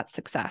realize that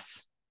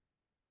success.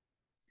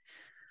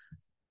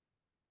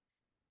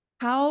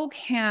 How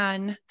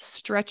can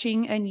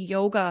stretching and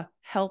yoga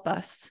help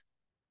us,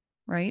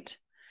 right?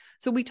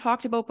 So we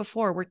talked about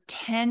before, we're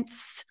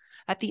tense.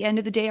 At the end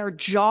of the day, our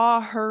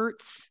jaw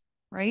hurts,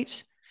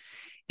 right?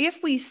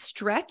 If we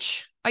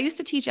stretch, I used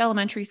to teach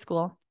elementary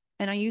school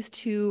and I used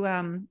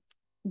to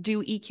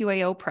do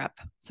EQAO prep.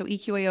 So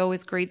EQAO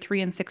is grade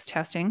 3 and 6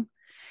 testing.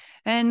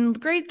 And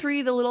grade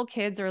 3, the little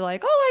kids are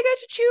like, oh, I get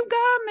to chew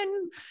gum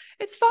and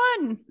it's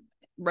fun,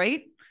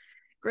 right?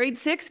 Grade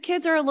 6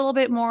 kids are a little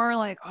bit more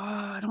like, oh,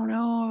 I don't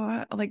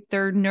know, like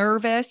they're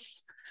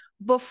nervous.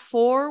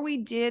 Before we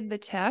did the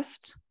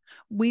test,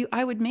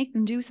 I would make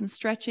them do some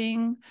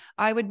stretching.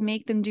 I would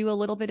make them do a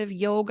little bit of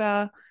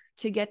yoga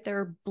to get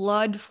their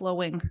blood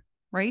flowing,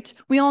 right?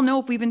 We all know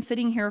if we've been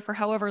sitting here for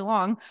however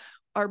long,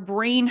 our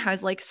brain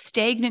has like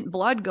stagnant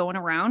blood going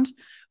around.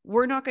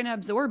 We're not going to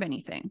absorb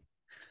anything.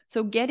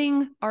 So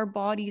getting our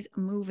bodies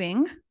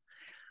moving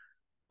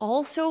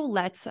also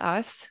lets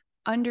us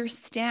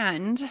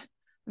understand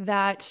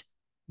that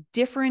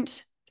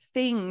different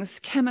things,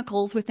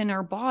 chemicals within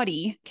our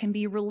body can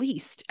be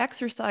released.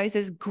 Exercise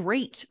is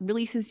great,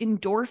 releases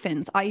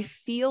endorphins. I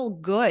feel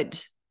good,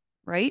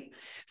 right?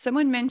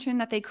 Someone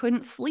mentioned that they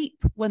couldn't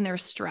sleep when they're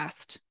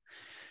stressed.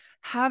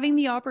 Having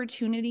the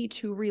opportunity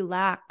to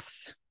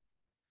relax.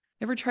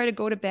 Ever try to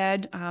go to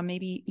bed?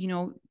 Maybe,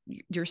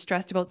 you're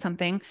stressed about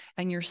something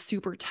and you're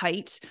super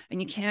tight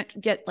and you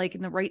can't get like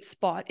in the right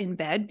spot in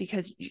bed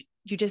because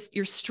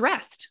you're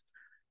stressed.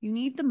 You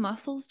need the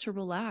muscles to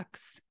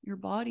relax. Your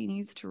body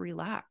needs to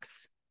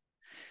relax.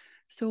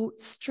 So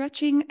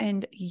stretching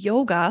and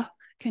yoga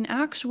can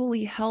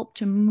actually help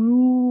to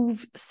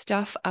move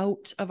stuff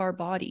out of our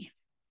body.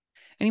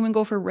 Anyone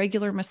go for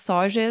regular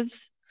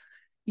massages?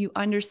 You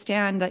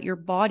understand that your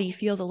body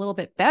feels a little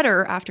bit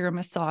better after a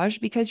massage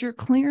because you're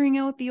clearing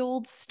out the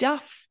old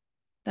stuff,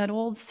 that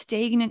old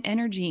stagnant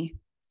energy,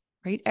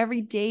 right?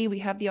 Every day we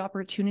have the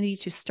opportunity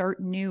to start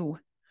new.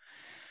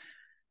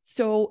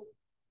 So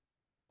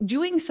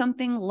doing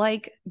something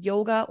like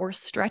yoga or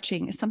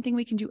stretching is something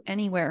we can do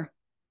anywhere.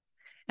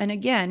 And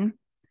again,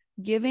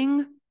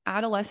 giving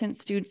adolescent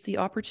students the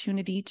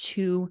opportunity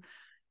to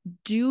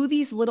do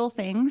these little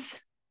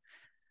things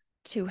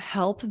to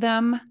help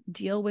them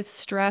deal with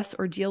stress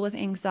or deal with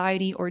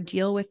anxiety or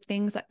deal with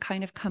things that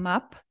kind of come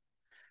up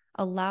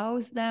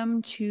allows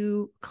them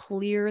to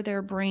clear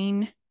their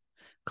brain,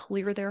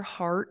 clear their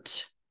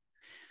heart,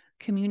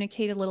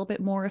 communicate a little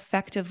bit more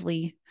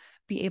effectively,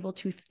 be able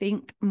to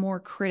think more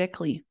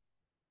critically,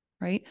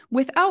 right?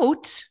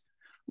 Without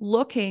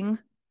looking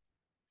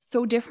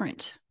so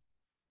different.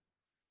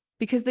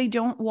 Because they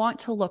don't want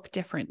to look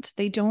different.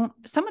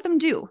 Some of them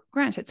do,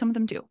 granted, some of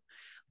them do,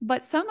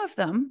 but some of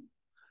them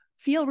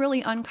feel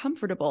really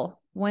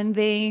uncomfortable when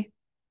they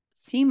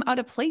seem out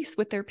of place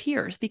with their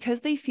peers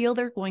because they feel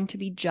they're going to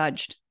be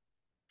judged.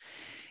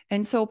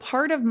 And so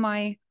part of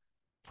my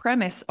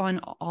premise on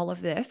all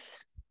of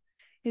this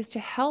is to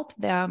help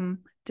them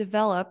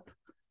develop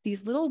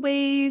these little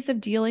ways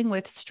of dealing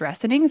with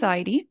stress and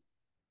anxiety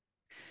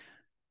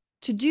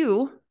to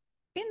do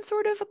in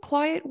sort of a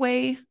quiet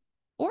way,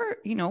 or,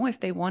 if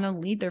they want to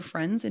lead their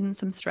friends in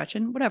some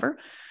stretching, whatever.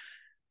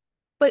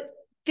 But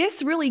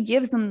this really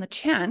gives them the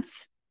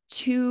chance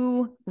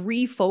to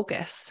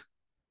refocus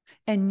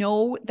and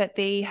know that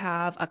they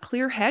have a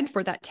clear head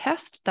for that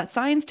test, that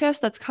science test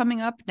that's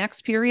coming up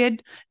next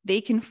period.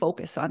 They can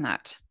focus on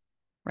that,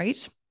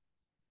 right?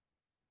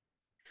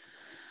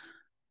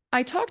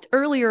 I talked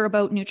earlier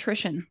about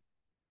nutrition.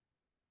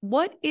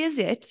 What is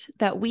it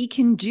that we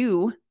can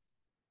do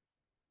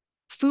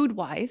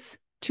food-wise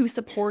to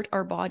support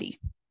our body?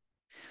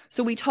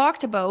 So we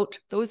talked about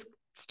those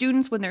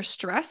students when they're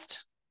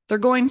stressed, they're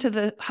going to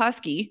the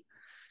Husky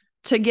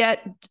to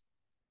get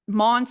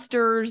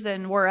monsters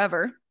and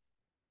wherever.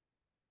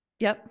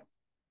 Yep.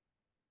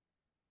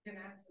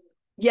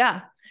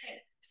 Yeah.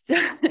 So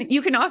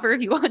you can offer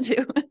if you want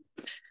to.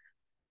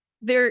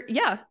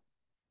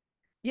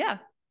 Yeah,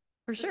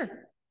 for sure.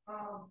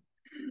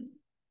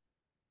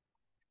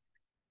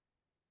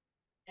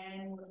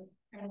 And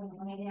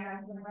maybe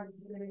ask them how to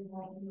do it.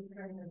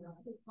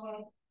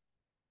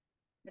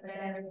 But then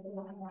I was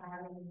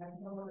having like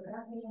no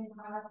breastfeeding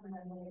class, and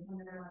then they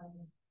come around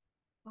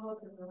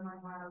to learn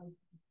how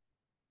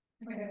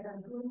to get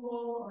them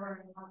Google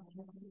or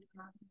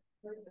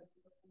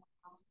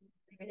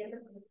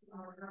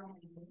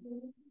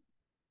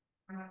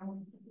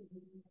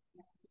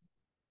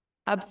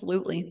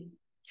Absolutely.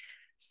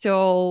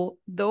 So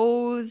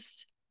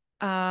those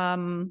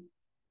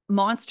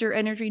Monster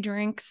energy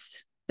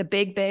drinks, the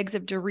big bags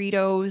of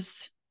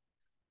Doritos,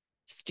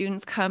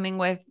 students coming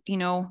with,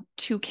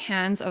 2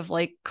 cans of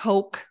like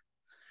Coke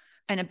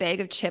and a bag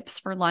of chips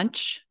for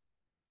lunch.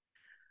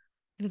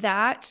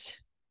 That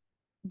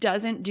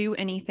doesn't do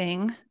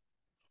anything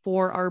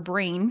for our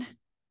brain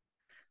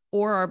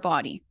or our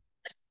body.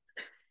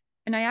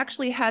 And I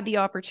actually had the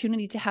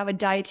opportunity to have a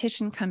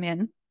dietitian come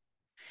in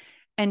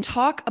and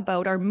talk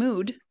about our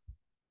mood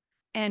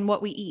and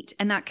what we eat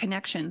and that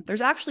connection.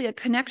 There's actually a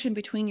connection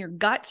between your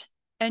gut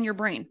and your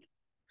brain.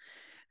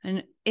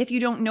 And if you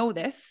don't know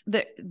this,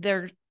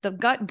 the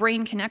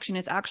gut-brain connection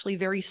is actually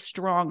very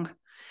strong.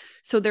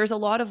 So there's a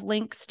lot of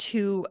links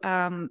to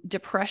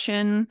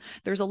depression.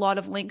 There's a lot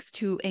of links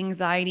to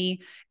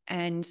anxiety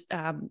and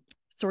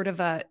sort of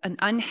an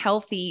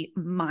unhealthy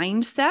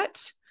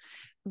mindset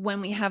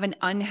when we have an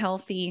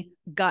unhealthy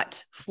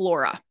gut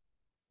flora.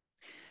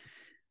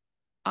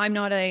 I'm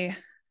not a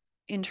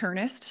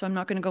internist, so I'm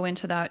not going to go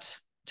into that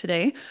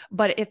today.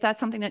 But if that's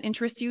something that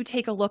interests you,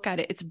 take a look at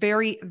it. It's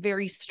very,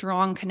 very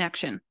strong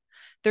connection.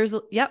 There's,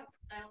 yep.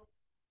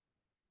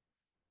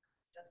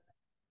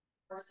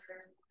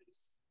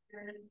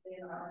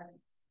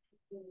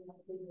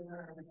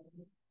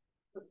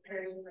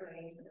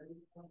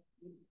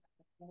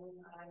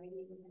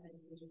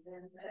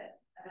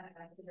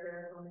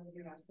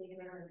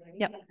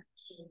 Yep.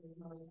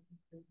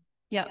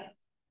 Yep.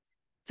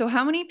 So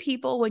how many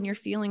people, when you're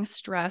feeling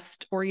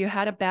stressed or you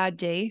had a bad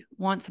day,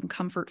 want some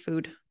comfort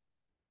food?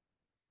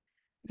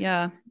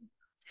 Yeah.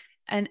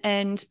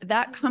 And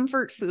that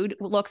comfort food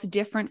looks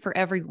different for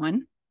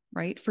everyone,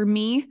 right? For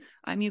me,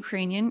 I'm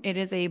Ukrainian. It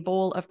is a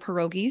bowl of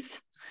pierogies,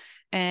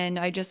 and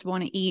I just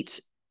want to eat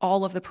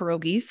all of the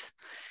pierogies.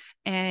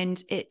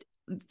 And it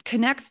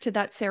connects to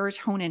that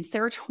serotonin.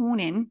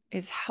 Serotonin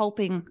is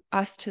helping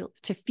us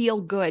to feel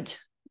good,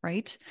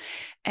 right?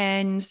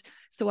 And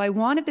so I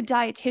wanted the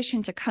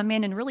dietitian to come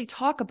in and really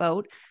talk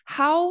about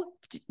how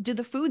do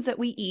the foods that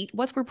we eat,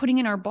 what we're putting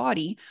in our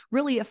body,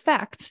 really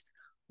affect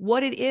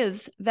what it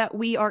is that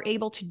we are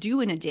able to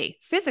do in a day,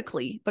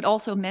 physically, but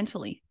also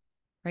mentally,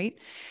 right?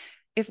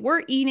 If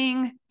we're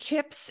eating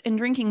chips and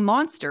drinking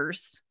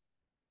Monsters,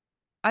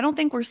 I don't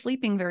think we're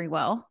sleeping very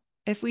well.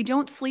 If we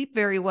don't sleep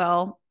very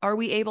well, are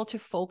we able to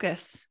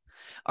focus?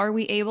 Are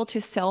we able to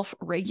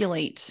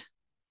self-regulate?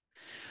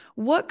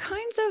 What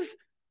kinds of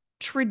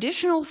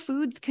traditional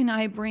foods can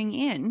I bring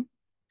in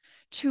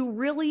to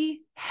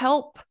really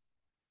help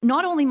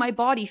not only my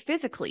body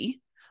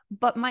physically,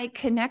 but my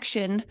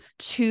connection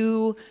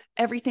to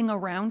everything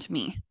around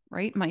me,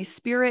 right? My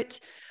spirit.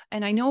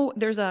 And I know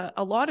there's a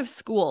lot of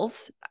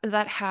schools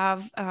that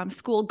have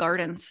school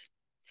gardens.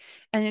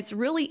 And it's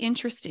really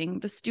interesting.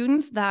 The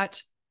students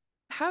that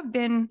have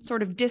been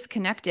sort of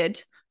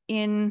disconnected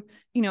in,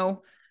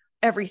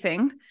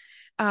 everything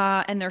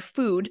and their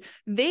food,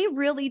 they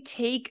really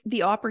take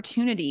the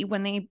opportunity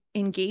when they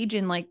engage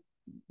in like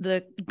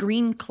the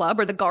green club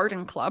or the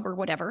garden club or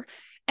whatever.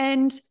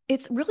 And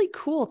it's really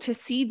cool to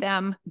see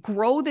them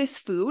grow this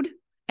food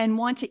and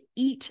want to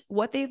eat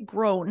what they've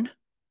grown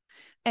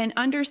and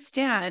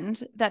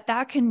understand that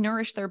that can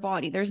nourish their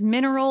body. There's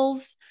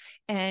minerals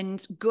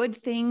and good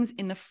things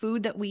in the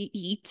food that we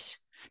eat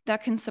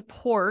that can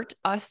support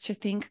us to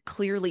think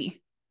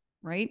clearly,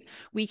 right?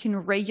 We can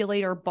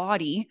regulate our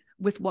body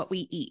with what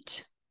we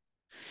eat.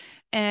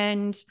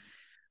 And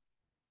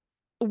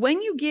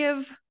when you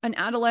give an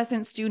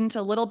adolescent student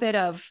a little bit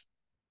of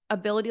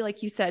ability,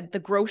 like you said, the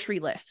grocery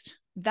list,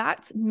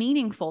 that's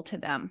meaningful to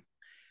them.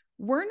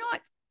 We're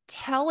not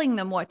telling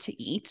them what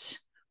to eat.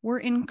 We're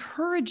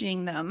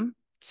encouraging them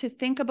to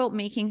think about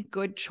making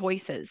good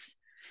choices.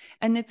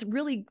 And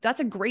that's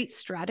a great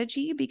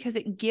strategy because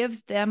it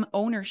gives them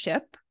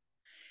ownership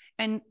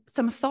and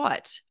some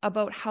thought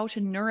about how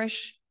to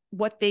nourish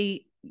what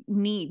they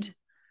need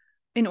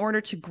in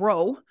order to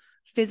grow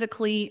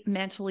physically,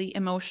 mentally,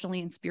 emotionally,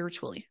 and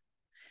spiritually.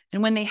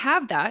 And when they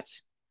have that,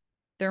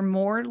 they're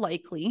more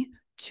likely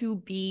to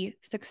be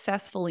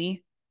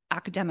successfully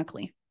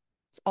academically.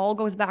 It all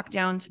goes back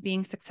down to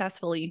being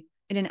successfully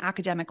in an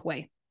academic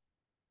way.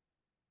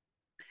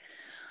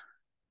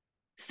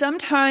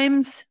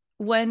 Sometimes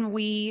when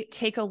we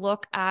take a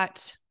look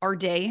at our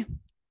day,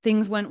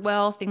 things went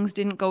well, things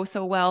didn't go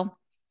so well.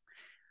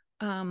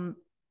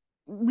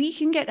 We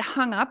can get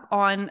hung up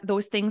on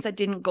those things that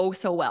didn't go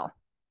so well,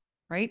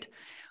 right?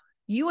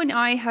 You and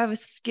I have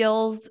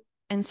skills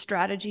and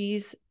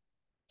strategies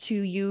to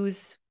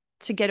use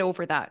to get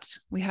over that.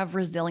 We have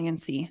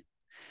resiliency.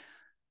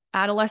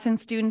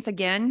 Adolescent students,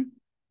 again,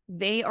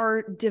 they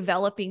are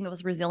developing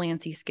those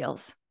resiliency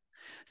skills.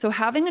 So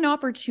having an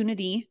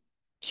opportunity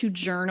to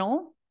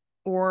journal,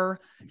 or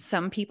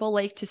some people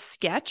like to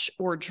sketch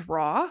or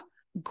draw,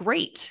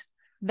 great.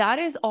 That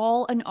is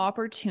all an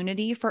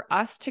opportunity for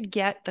us to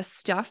get the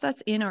stuff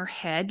that's in our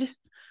head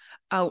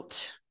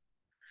out.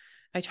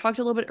 I talked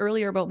a little bit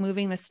earlier about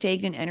moving the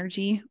stagnant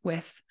energy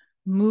with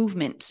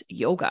movement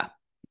yoga.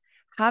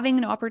 Having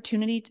an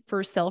opportunity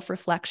for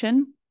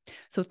self-reflection.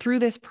 So through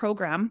this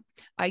program,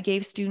 I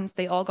gave students,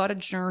 they all got a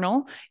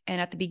journal. And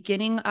at the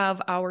beginning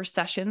of our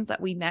sessions that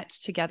we met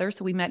together,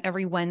 so we met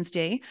every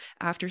Wednesday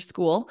after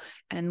school,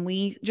 and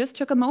we just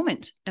took a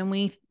moment and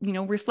we,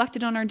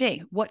 reflected on our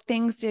day. What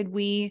things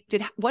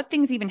what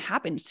things even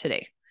happened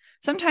today?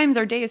 Sometimes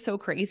our day is so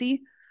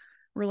crazy.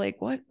 We're like,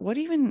 what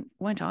even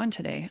went on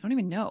today? I don't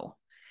even know.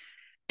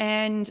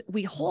 And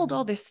we hold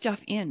all this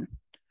stuff in.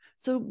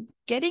 So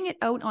getting it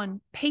out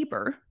on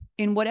paper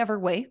in whatever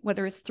way,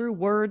 whether it's through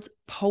words,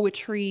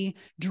 poetry,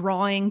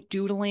 drawing,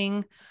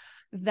 doodling,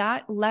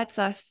 that lets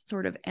us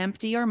sort of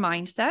empty our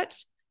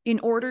mindset in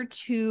order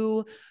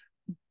to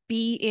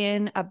be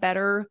in a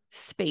better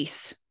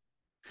space.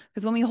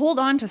 Because when we hold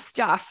on to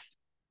stuff,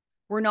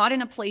 we're not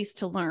in a place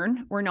to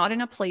learn. We're not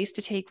in a place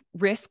to take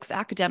risks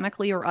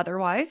academically or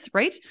otherwise,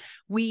 right?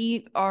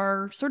 We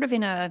are sort of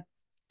in a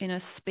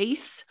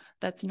space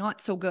that's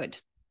not so good.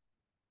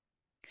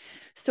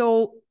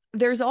 So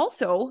there's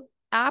also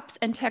apps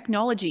and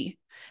technology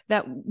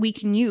that we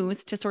can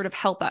use to sort of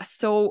help us.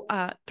 So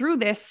through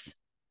this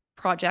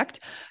project,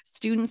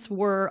 students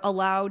were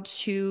allowed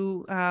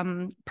to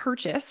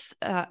purchase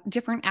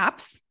different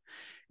apps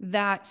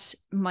that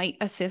might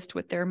assist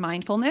with their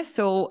mindfulness.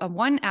 So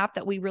one app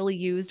that we really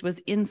used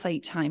was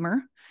Insight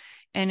Timer,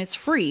 and it's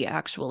free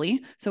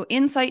actually. So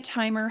Insight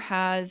Timer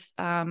has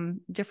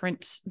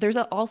there's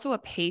also a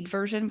paid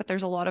version, but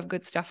there's a lot of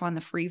good stuff on the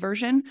free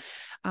version.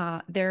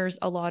 There's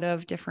a lot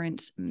of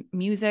different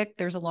music.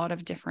 There's a lot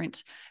of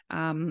different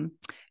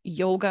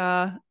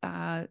yoga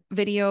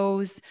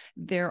videos.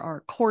 There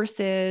are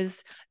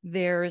courses.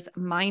 There's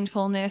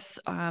mindfulness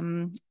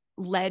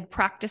led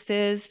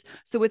practices.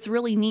 So it's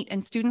really neat.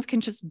 And students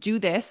can just do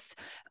this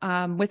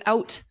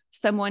without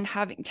someone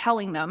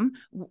telling them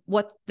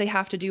what they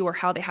have to do or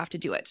how they have to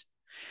do it.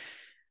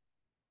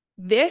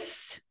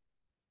 This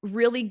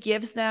really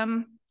gives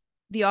them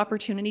the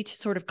opportunity to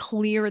sort of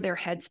clear their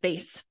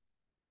headspace.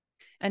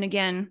 And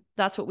again,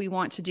 that's what we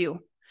want to do.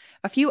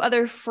 A few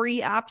other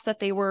free apps that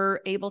they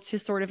were able to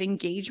sort of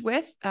engage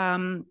with.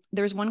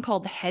 There's one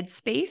called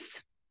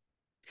Headspace.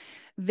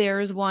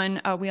 There's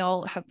one we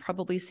all have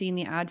probably seen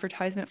the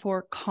advertisement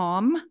for,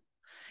 Calm.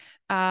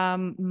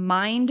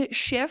 Mind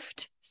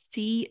Shift,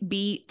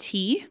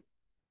 CBT.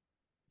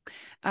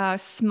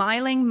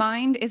 Smiling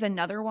Mind is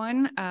another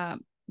one.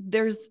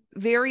 There's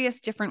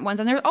various different ones,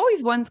 and there's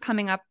always ones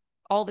coming up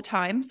all the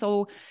time.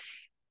 So,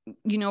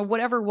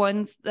 whatever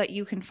ones that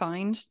you can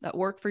find that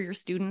work for your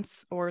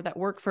students or that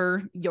work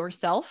for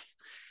yourself,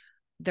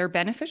 they're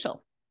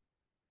beneficial.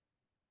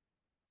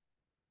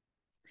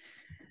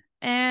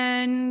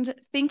 And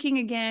thinking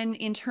again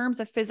in terms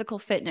of physical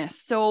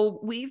fitness. So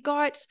we've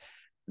got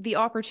the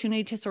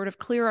opportunity to sort of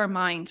clear our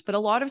mind, but a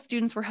lot of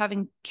students were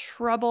having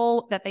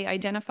trouble that they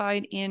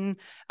identified in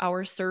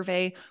our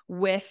survey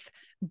with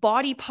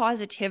body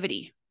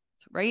positivity,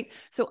 right?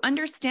 So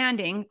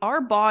understanding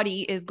our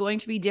body is going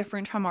to be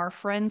different from our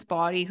friend's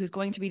body, who's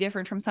going to be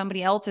different from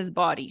somebody else's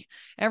body.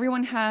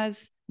 Everyone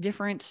has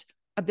different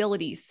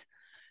abilities.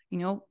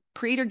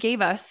 Creator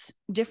gave us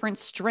different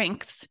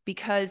strengths,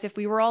 because if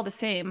we were all the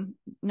same,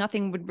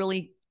 nothing would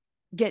really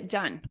get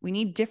done. We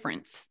need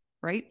difference,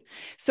 right?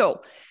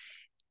 So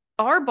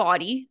our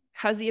body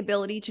has the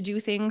ability to do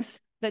things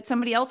that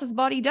somebody else's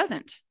body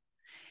doesn't.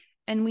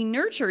 And we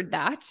nurtured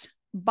that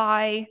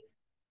by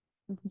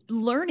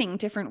learning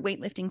different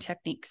weightlifting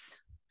techniques,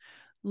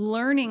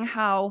 learning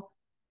how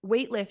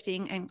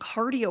weightlifting and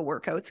cardio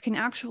workouts can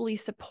actually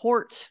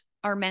support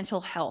our mental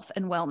health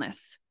and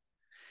wellness.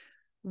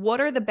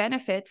 What are the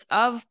benefits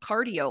of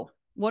cardio?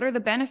 What are the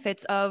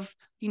benefits of,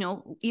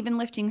 even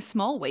lifting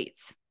small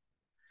weights?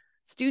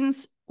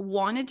 Students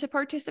wanted to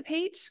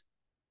participate,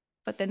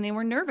 but then they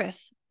were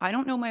nervous. I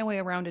don't know my way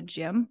around a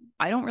gym.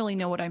 I don't really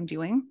know what I'm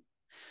doing.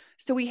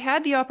 So we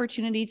had the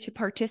opportunity to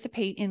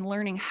participate in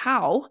learning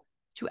how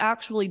to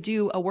actually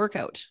do a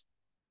workout.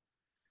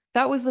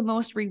 That was the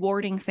most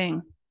rewarding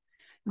thing.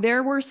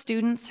 There were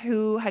students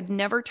who had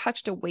never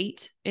touched a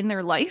weight in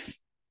their life,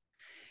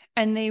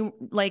 and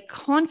they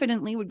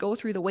confidently would go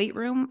through the weight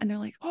room and they're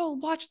like, oh,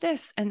 watch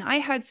this. And I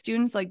had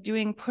students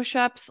doing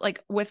push-ups,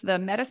 with the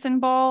medicine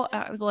ball.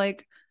 I was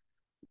like,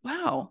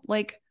 wow,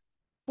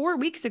 4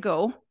 weeks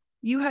ago,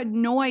 you had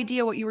no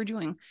idea what you were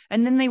doing.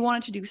 And then they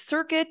wanted to do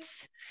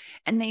circuits,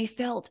 and they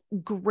felt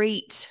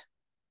great.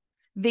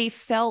 They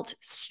felt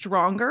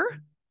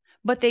stronger,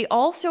 but they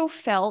also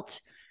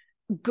felt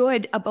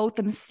good about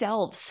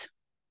themselves.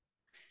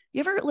 You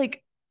ever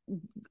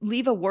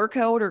leave a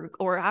workout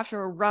or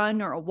after a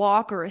run or a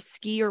walk or a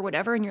ski or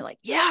whatever, and you're like,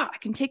 yeah, I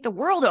can take the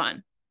world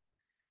on?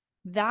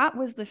 That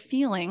was the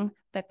feeling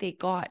that they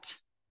got.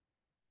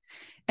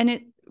 And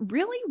it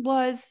really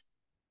was,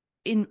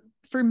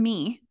 for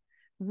me,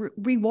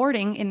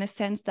 rewarding in the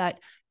sense that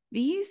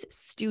these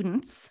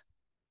students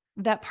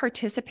that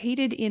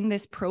participated in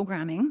this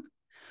programming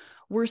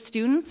were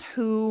students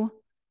who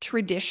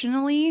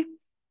traditionally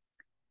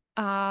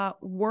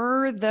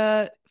were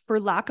for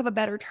lack of a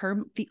better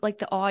term,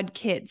 the odd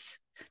kids.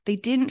 They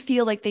didn't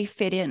feel like they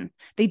fit in.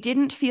 They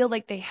didn't feel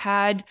like they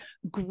had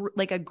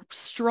a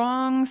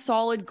strong,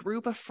 solid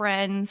group of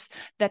friends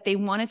that they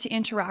wanted to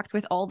interact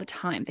with all the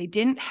time. They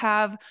didn't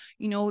have,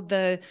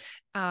 the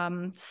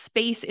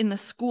space in the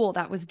school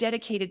that was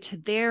dedicated to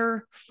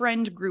their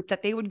friend group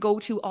that they would go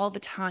to all the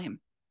time.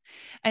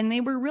 And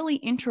they were really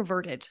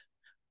introverted.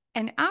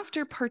 And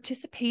after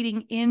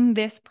participating in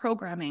this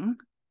programming,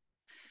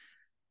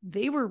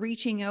 they were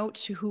reaching out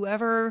to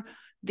whoever.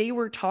 They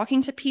were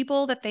talking to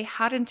people that they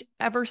hadn't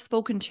ever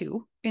spoken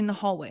to in the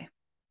hallway.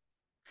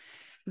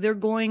 They're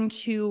going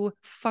to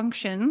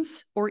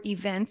functions or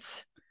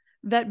events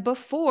that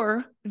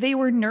before they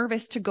were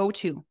nervous to go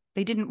to.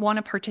 They didn't want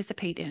to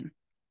participate in.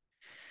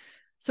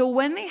 So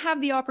when they have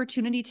the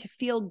opportunity to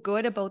feel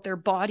good about their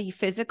body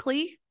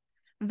physically,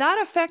 that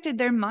affected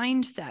their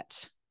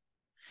mindset.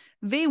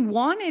 They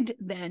wanted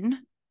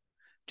then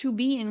to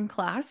be in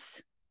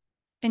class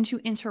and to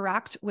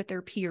interact with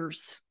their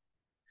peers.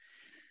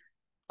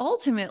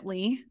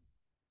 Ultimately,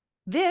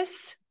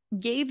 this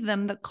gave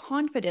them the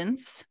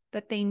confidence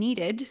that they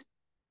needed,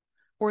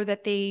 or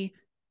that they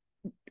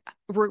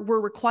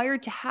were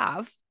required to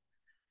have,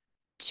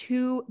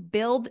 to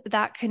build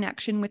that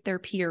connection with their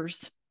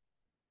peers.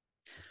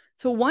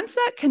 So once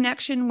that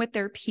connection with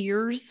their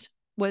peers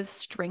was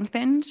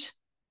strengthened,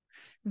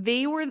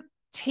 they were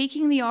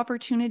taking the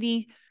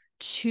opportunity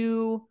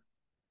to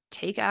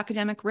take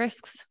academic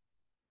risks.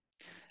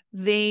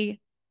 They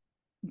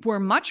were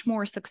much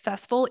more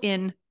successful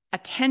in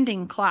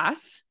attending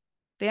class.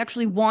 They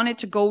actually wanted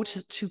to go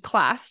to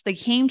class. They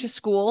came to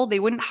school. They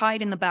wouldn't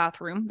hide in the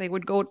bathroom. They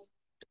would go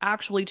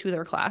actually to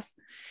their class.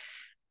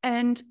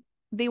 And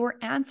they were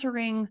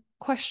answering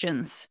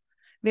questions.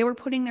 They were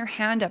putting their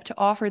hand up to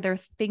offer their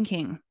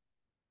thinking.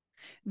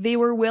 They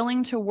were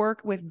willing to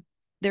work with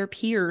their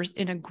peers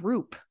in a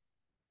group.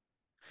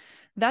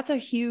 That's a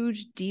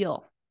huge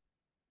deal.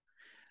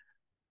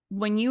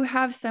 When you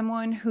have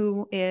someone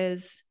who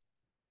is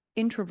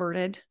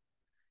introverted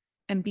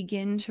and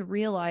begin to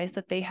realize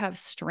that they have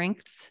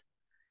strengths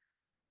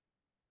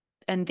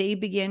and they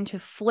begin to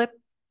flip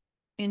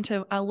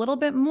into a little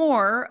bit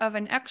more of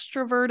an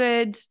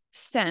extroverted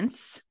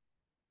sense,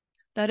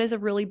 that is a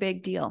really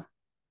big deal.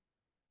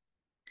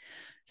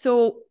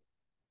 So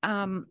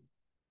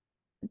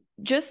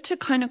just to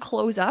kind of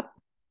close up,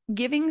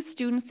 giving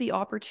students the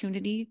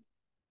opportunity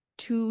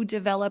to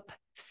develop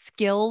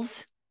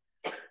skills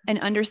and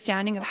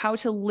understanding of how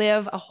to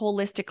live a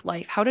holistic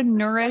life, how to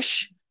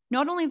nourish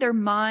not only their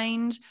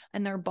mind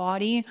and their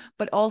body,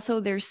 but also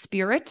their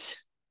spirit,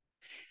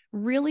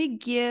 really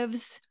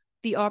gives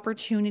the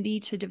opportunity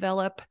to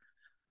develop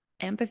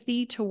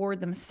empathy toward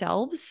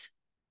themselves,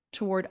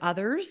 toward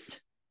others,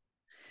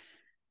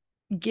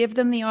 give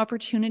them the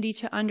opportunity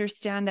to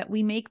understand that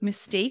we make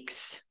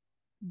mistakes,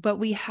 but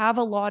we have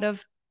a lot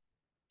of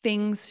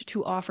things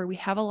to offer. We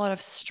have a lot of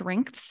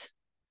strengths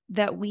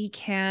that we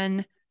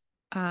can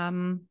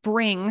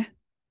bring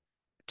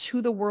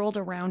to the world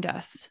around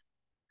us.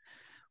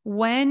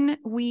 When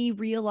we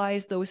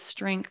realize those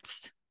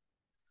strengths,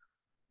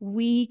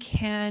 we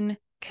can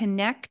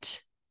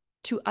connect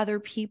to other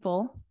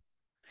people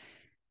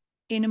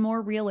in a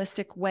more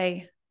realistic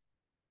way.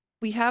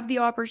 We have the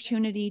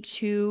opportunity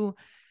to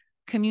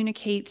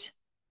communicate,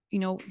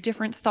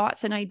 different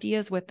thoughts and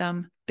ideas with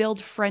them, build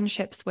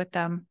friendships with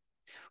them,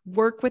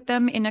 work with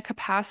them in a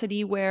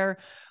capacity where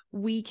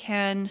we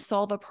can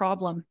solve a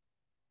problem.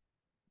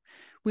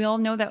 We all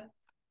know that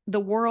the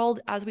world,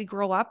 as we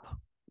grow up,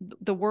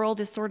 the world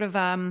is sort of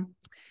a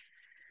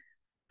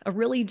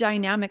really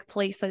dynamic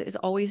place that is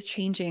always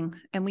changing,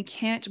 and we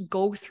can't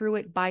go through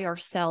it by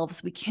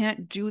ourselves. We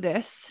can't do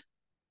this,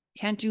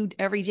 can't do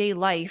everyday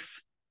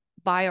life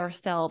by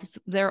ourselves.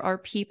 There are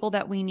people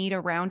that we need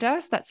around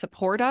us that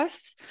support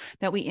us,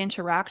 that we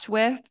interact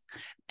with,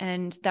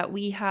 and that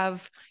we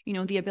have,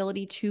 the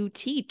ability to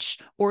teach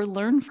or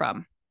learn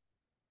from.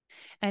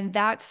 And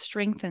that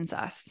strengthens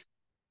us.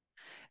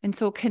 And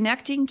so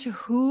connecting to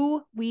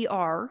who we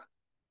are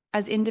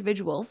as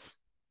individuals,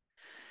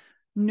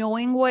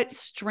 knowing what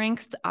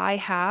strength I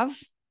have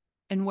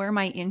and where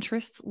my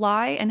interests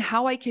lie and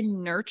how I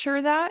can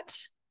nurture that,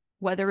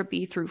 whether it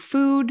be through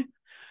food,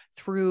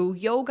 through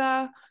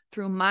yoga,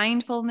 through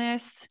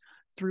mindfulness,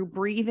 through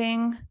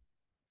breathing,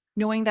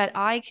 knowing that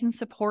I can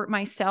support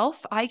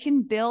myself, I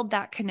can build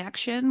that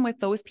connection with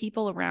those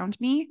people around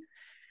me,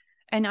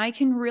 and I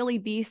can really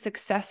be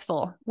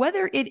successful,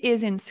 whether it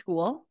is in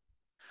school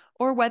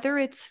or whether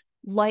it's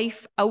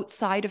life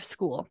outside of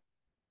school.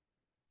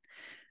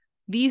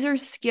 These are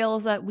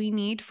skills that we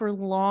need for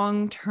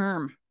long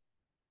term.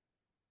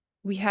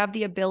 We have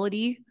the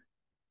ability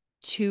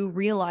to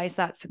realize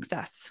that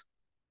success.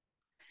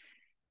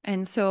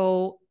 And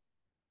so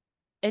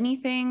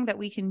anything that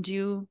we can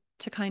do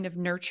to kind of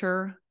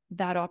nurture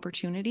that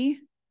opportunity,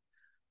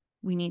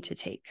 we need to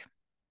take.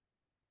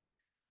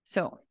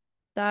 So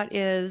that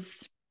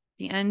is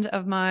the end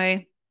of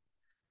my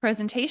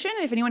presentation.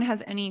 If anyone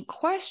has any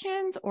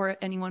questions or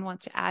anyone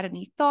wants to add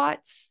any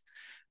thoughts,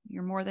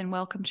 you're more than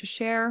welcome to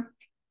share.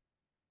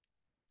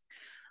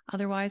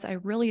 Otherwise, I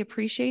really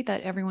appreciate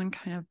that everyone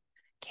kind of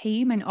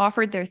came and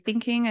offered their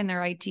thinking and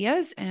their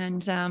ideas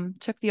and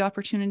took the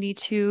opportunity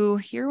to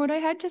hear what I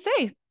had to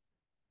say.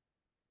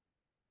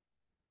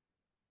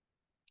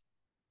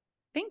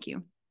 Thank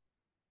you.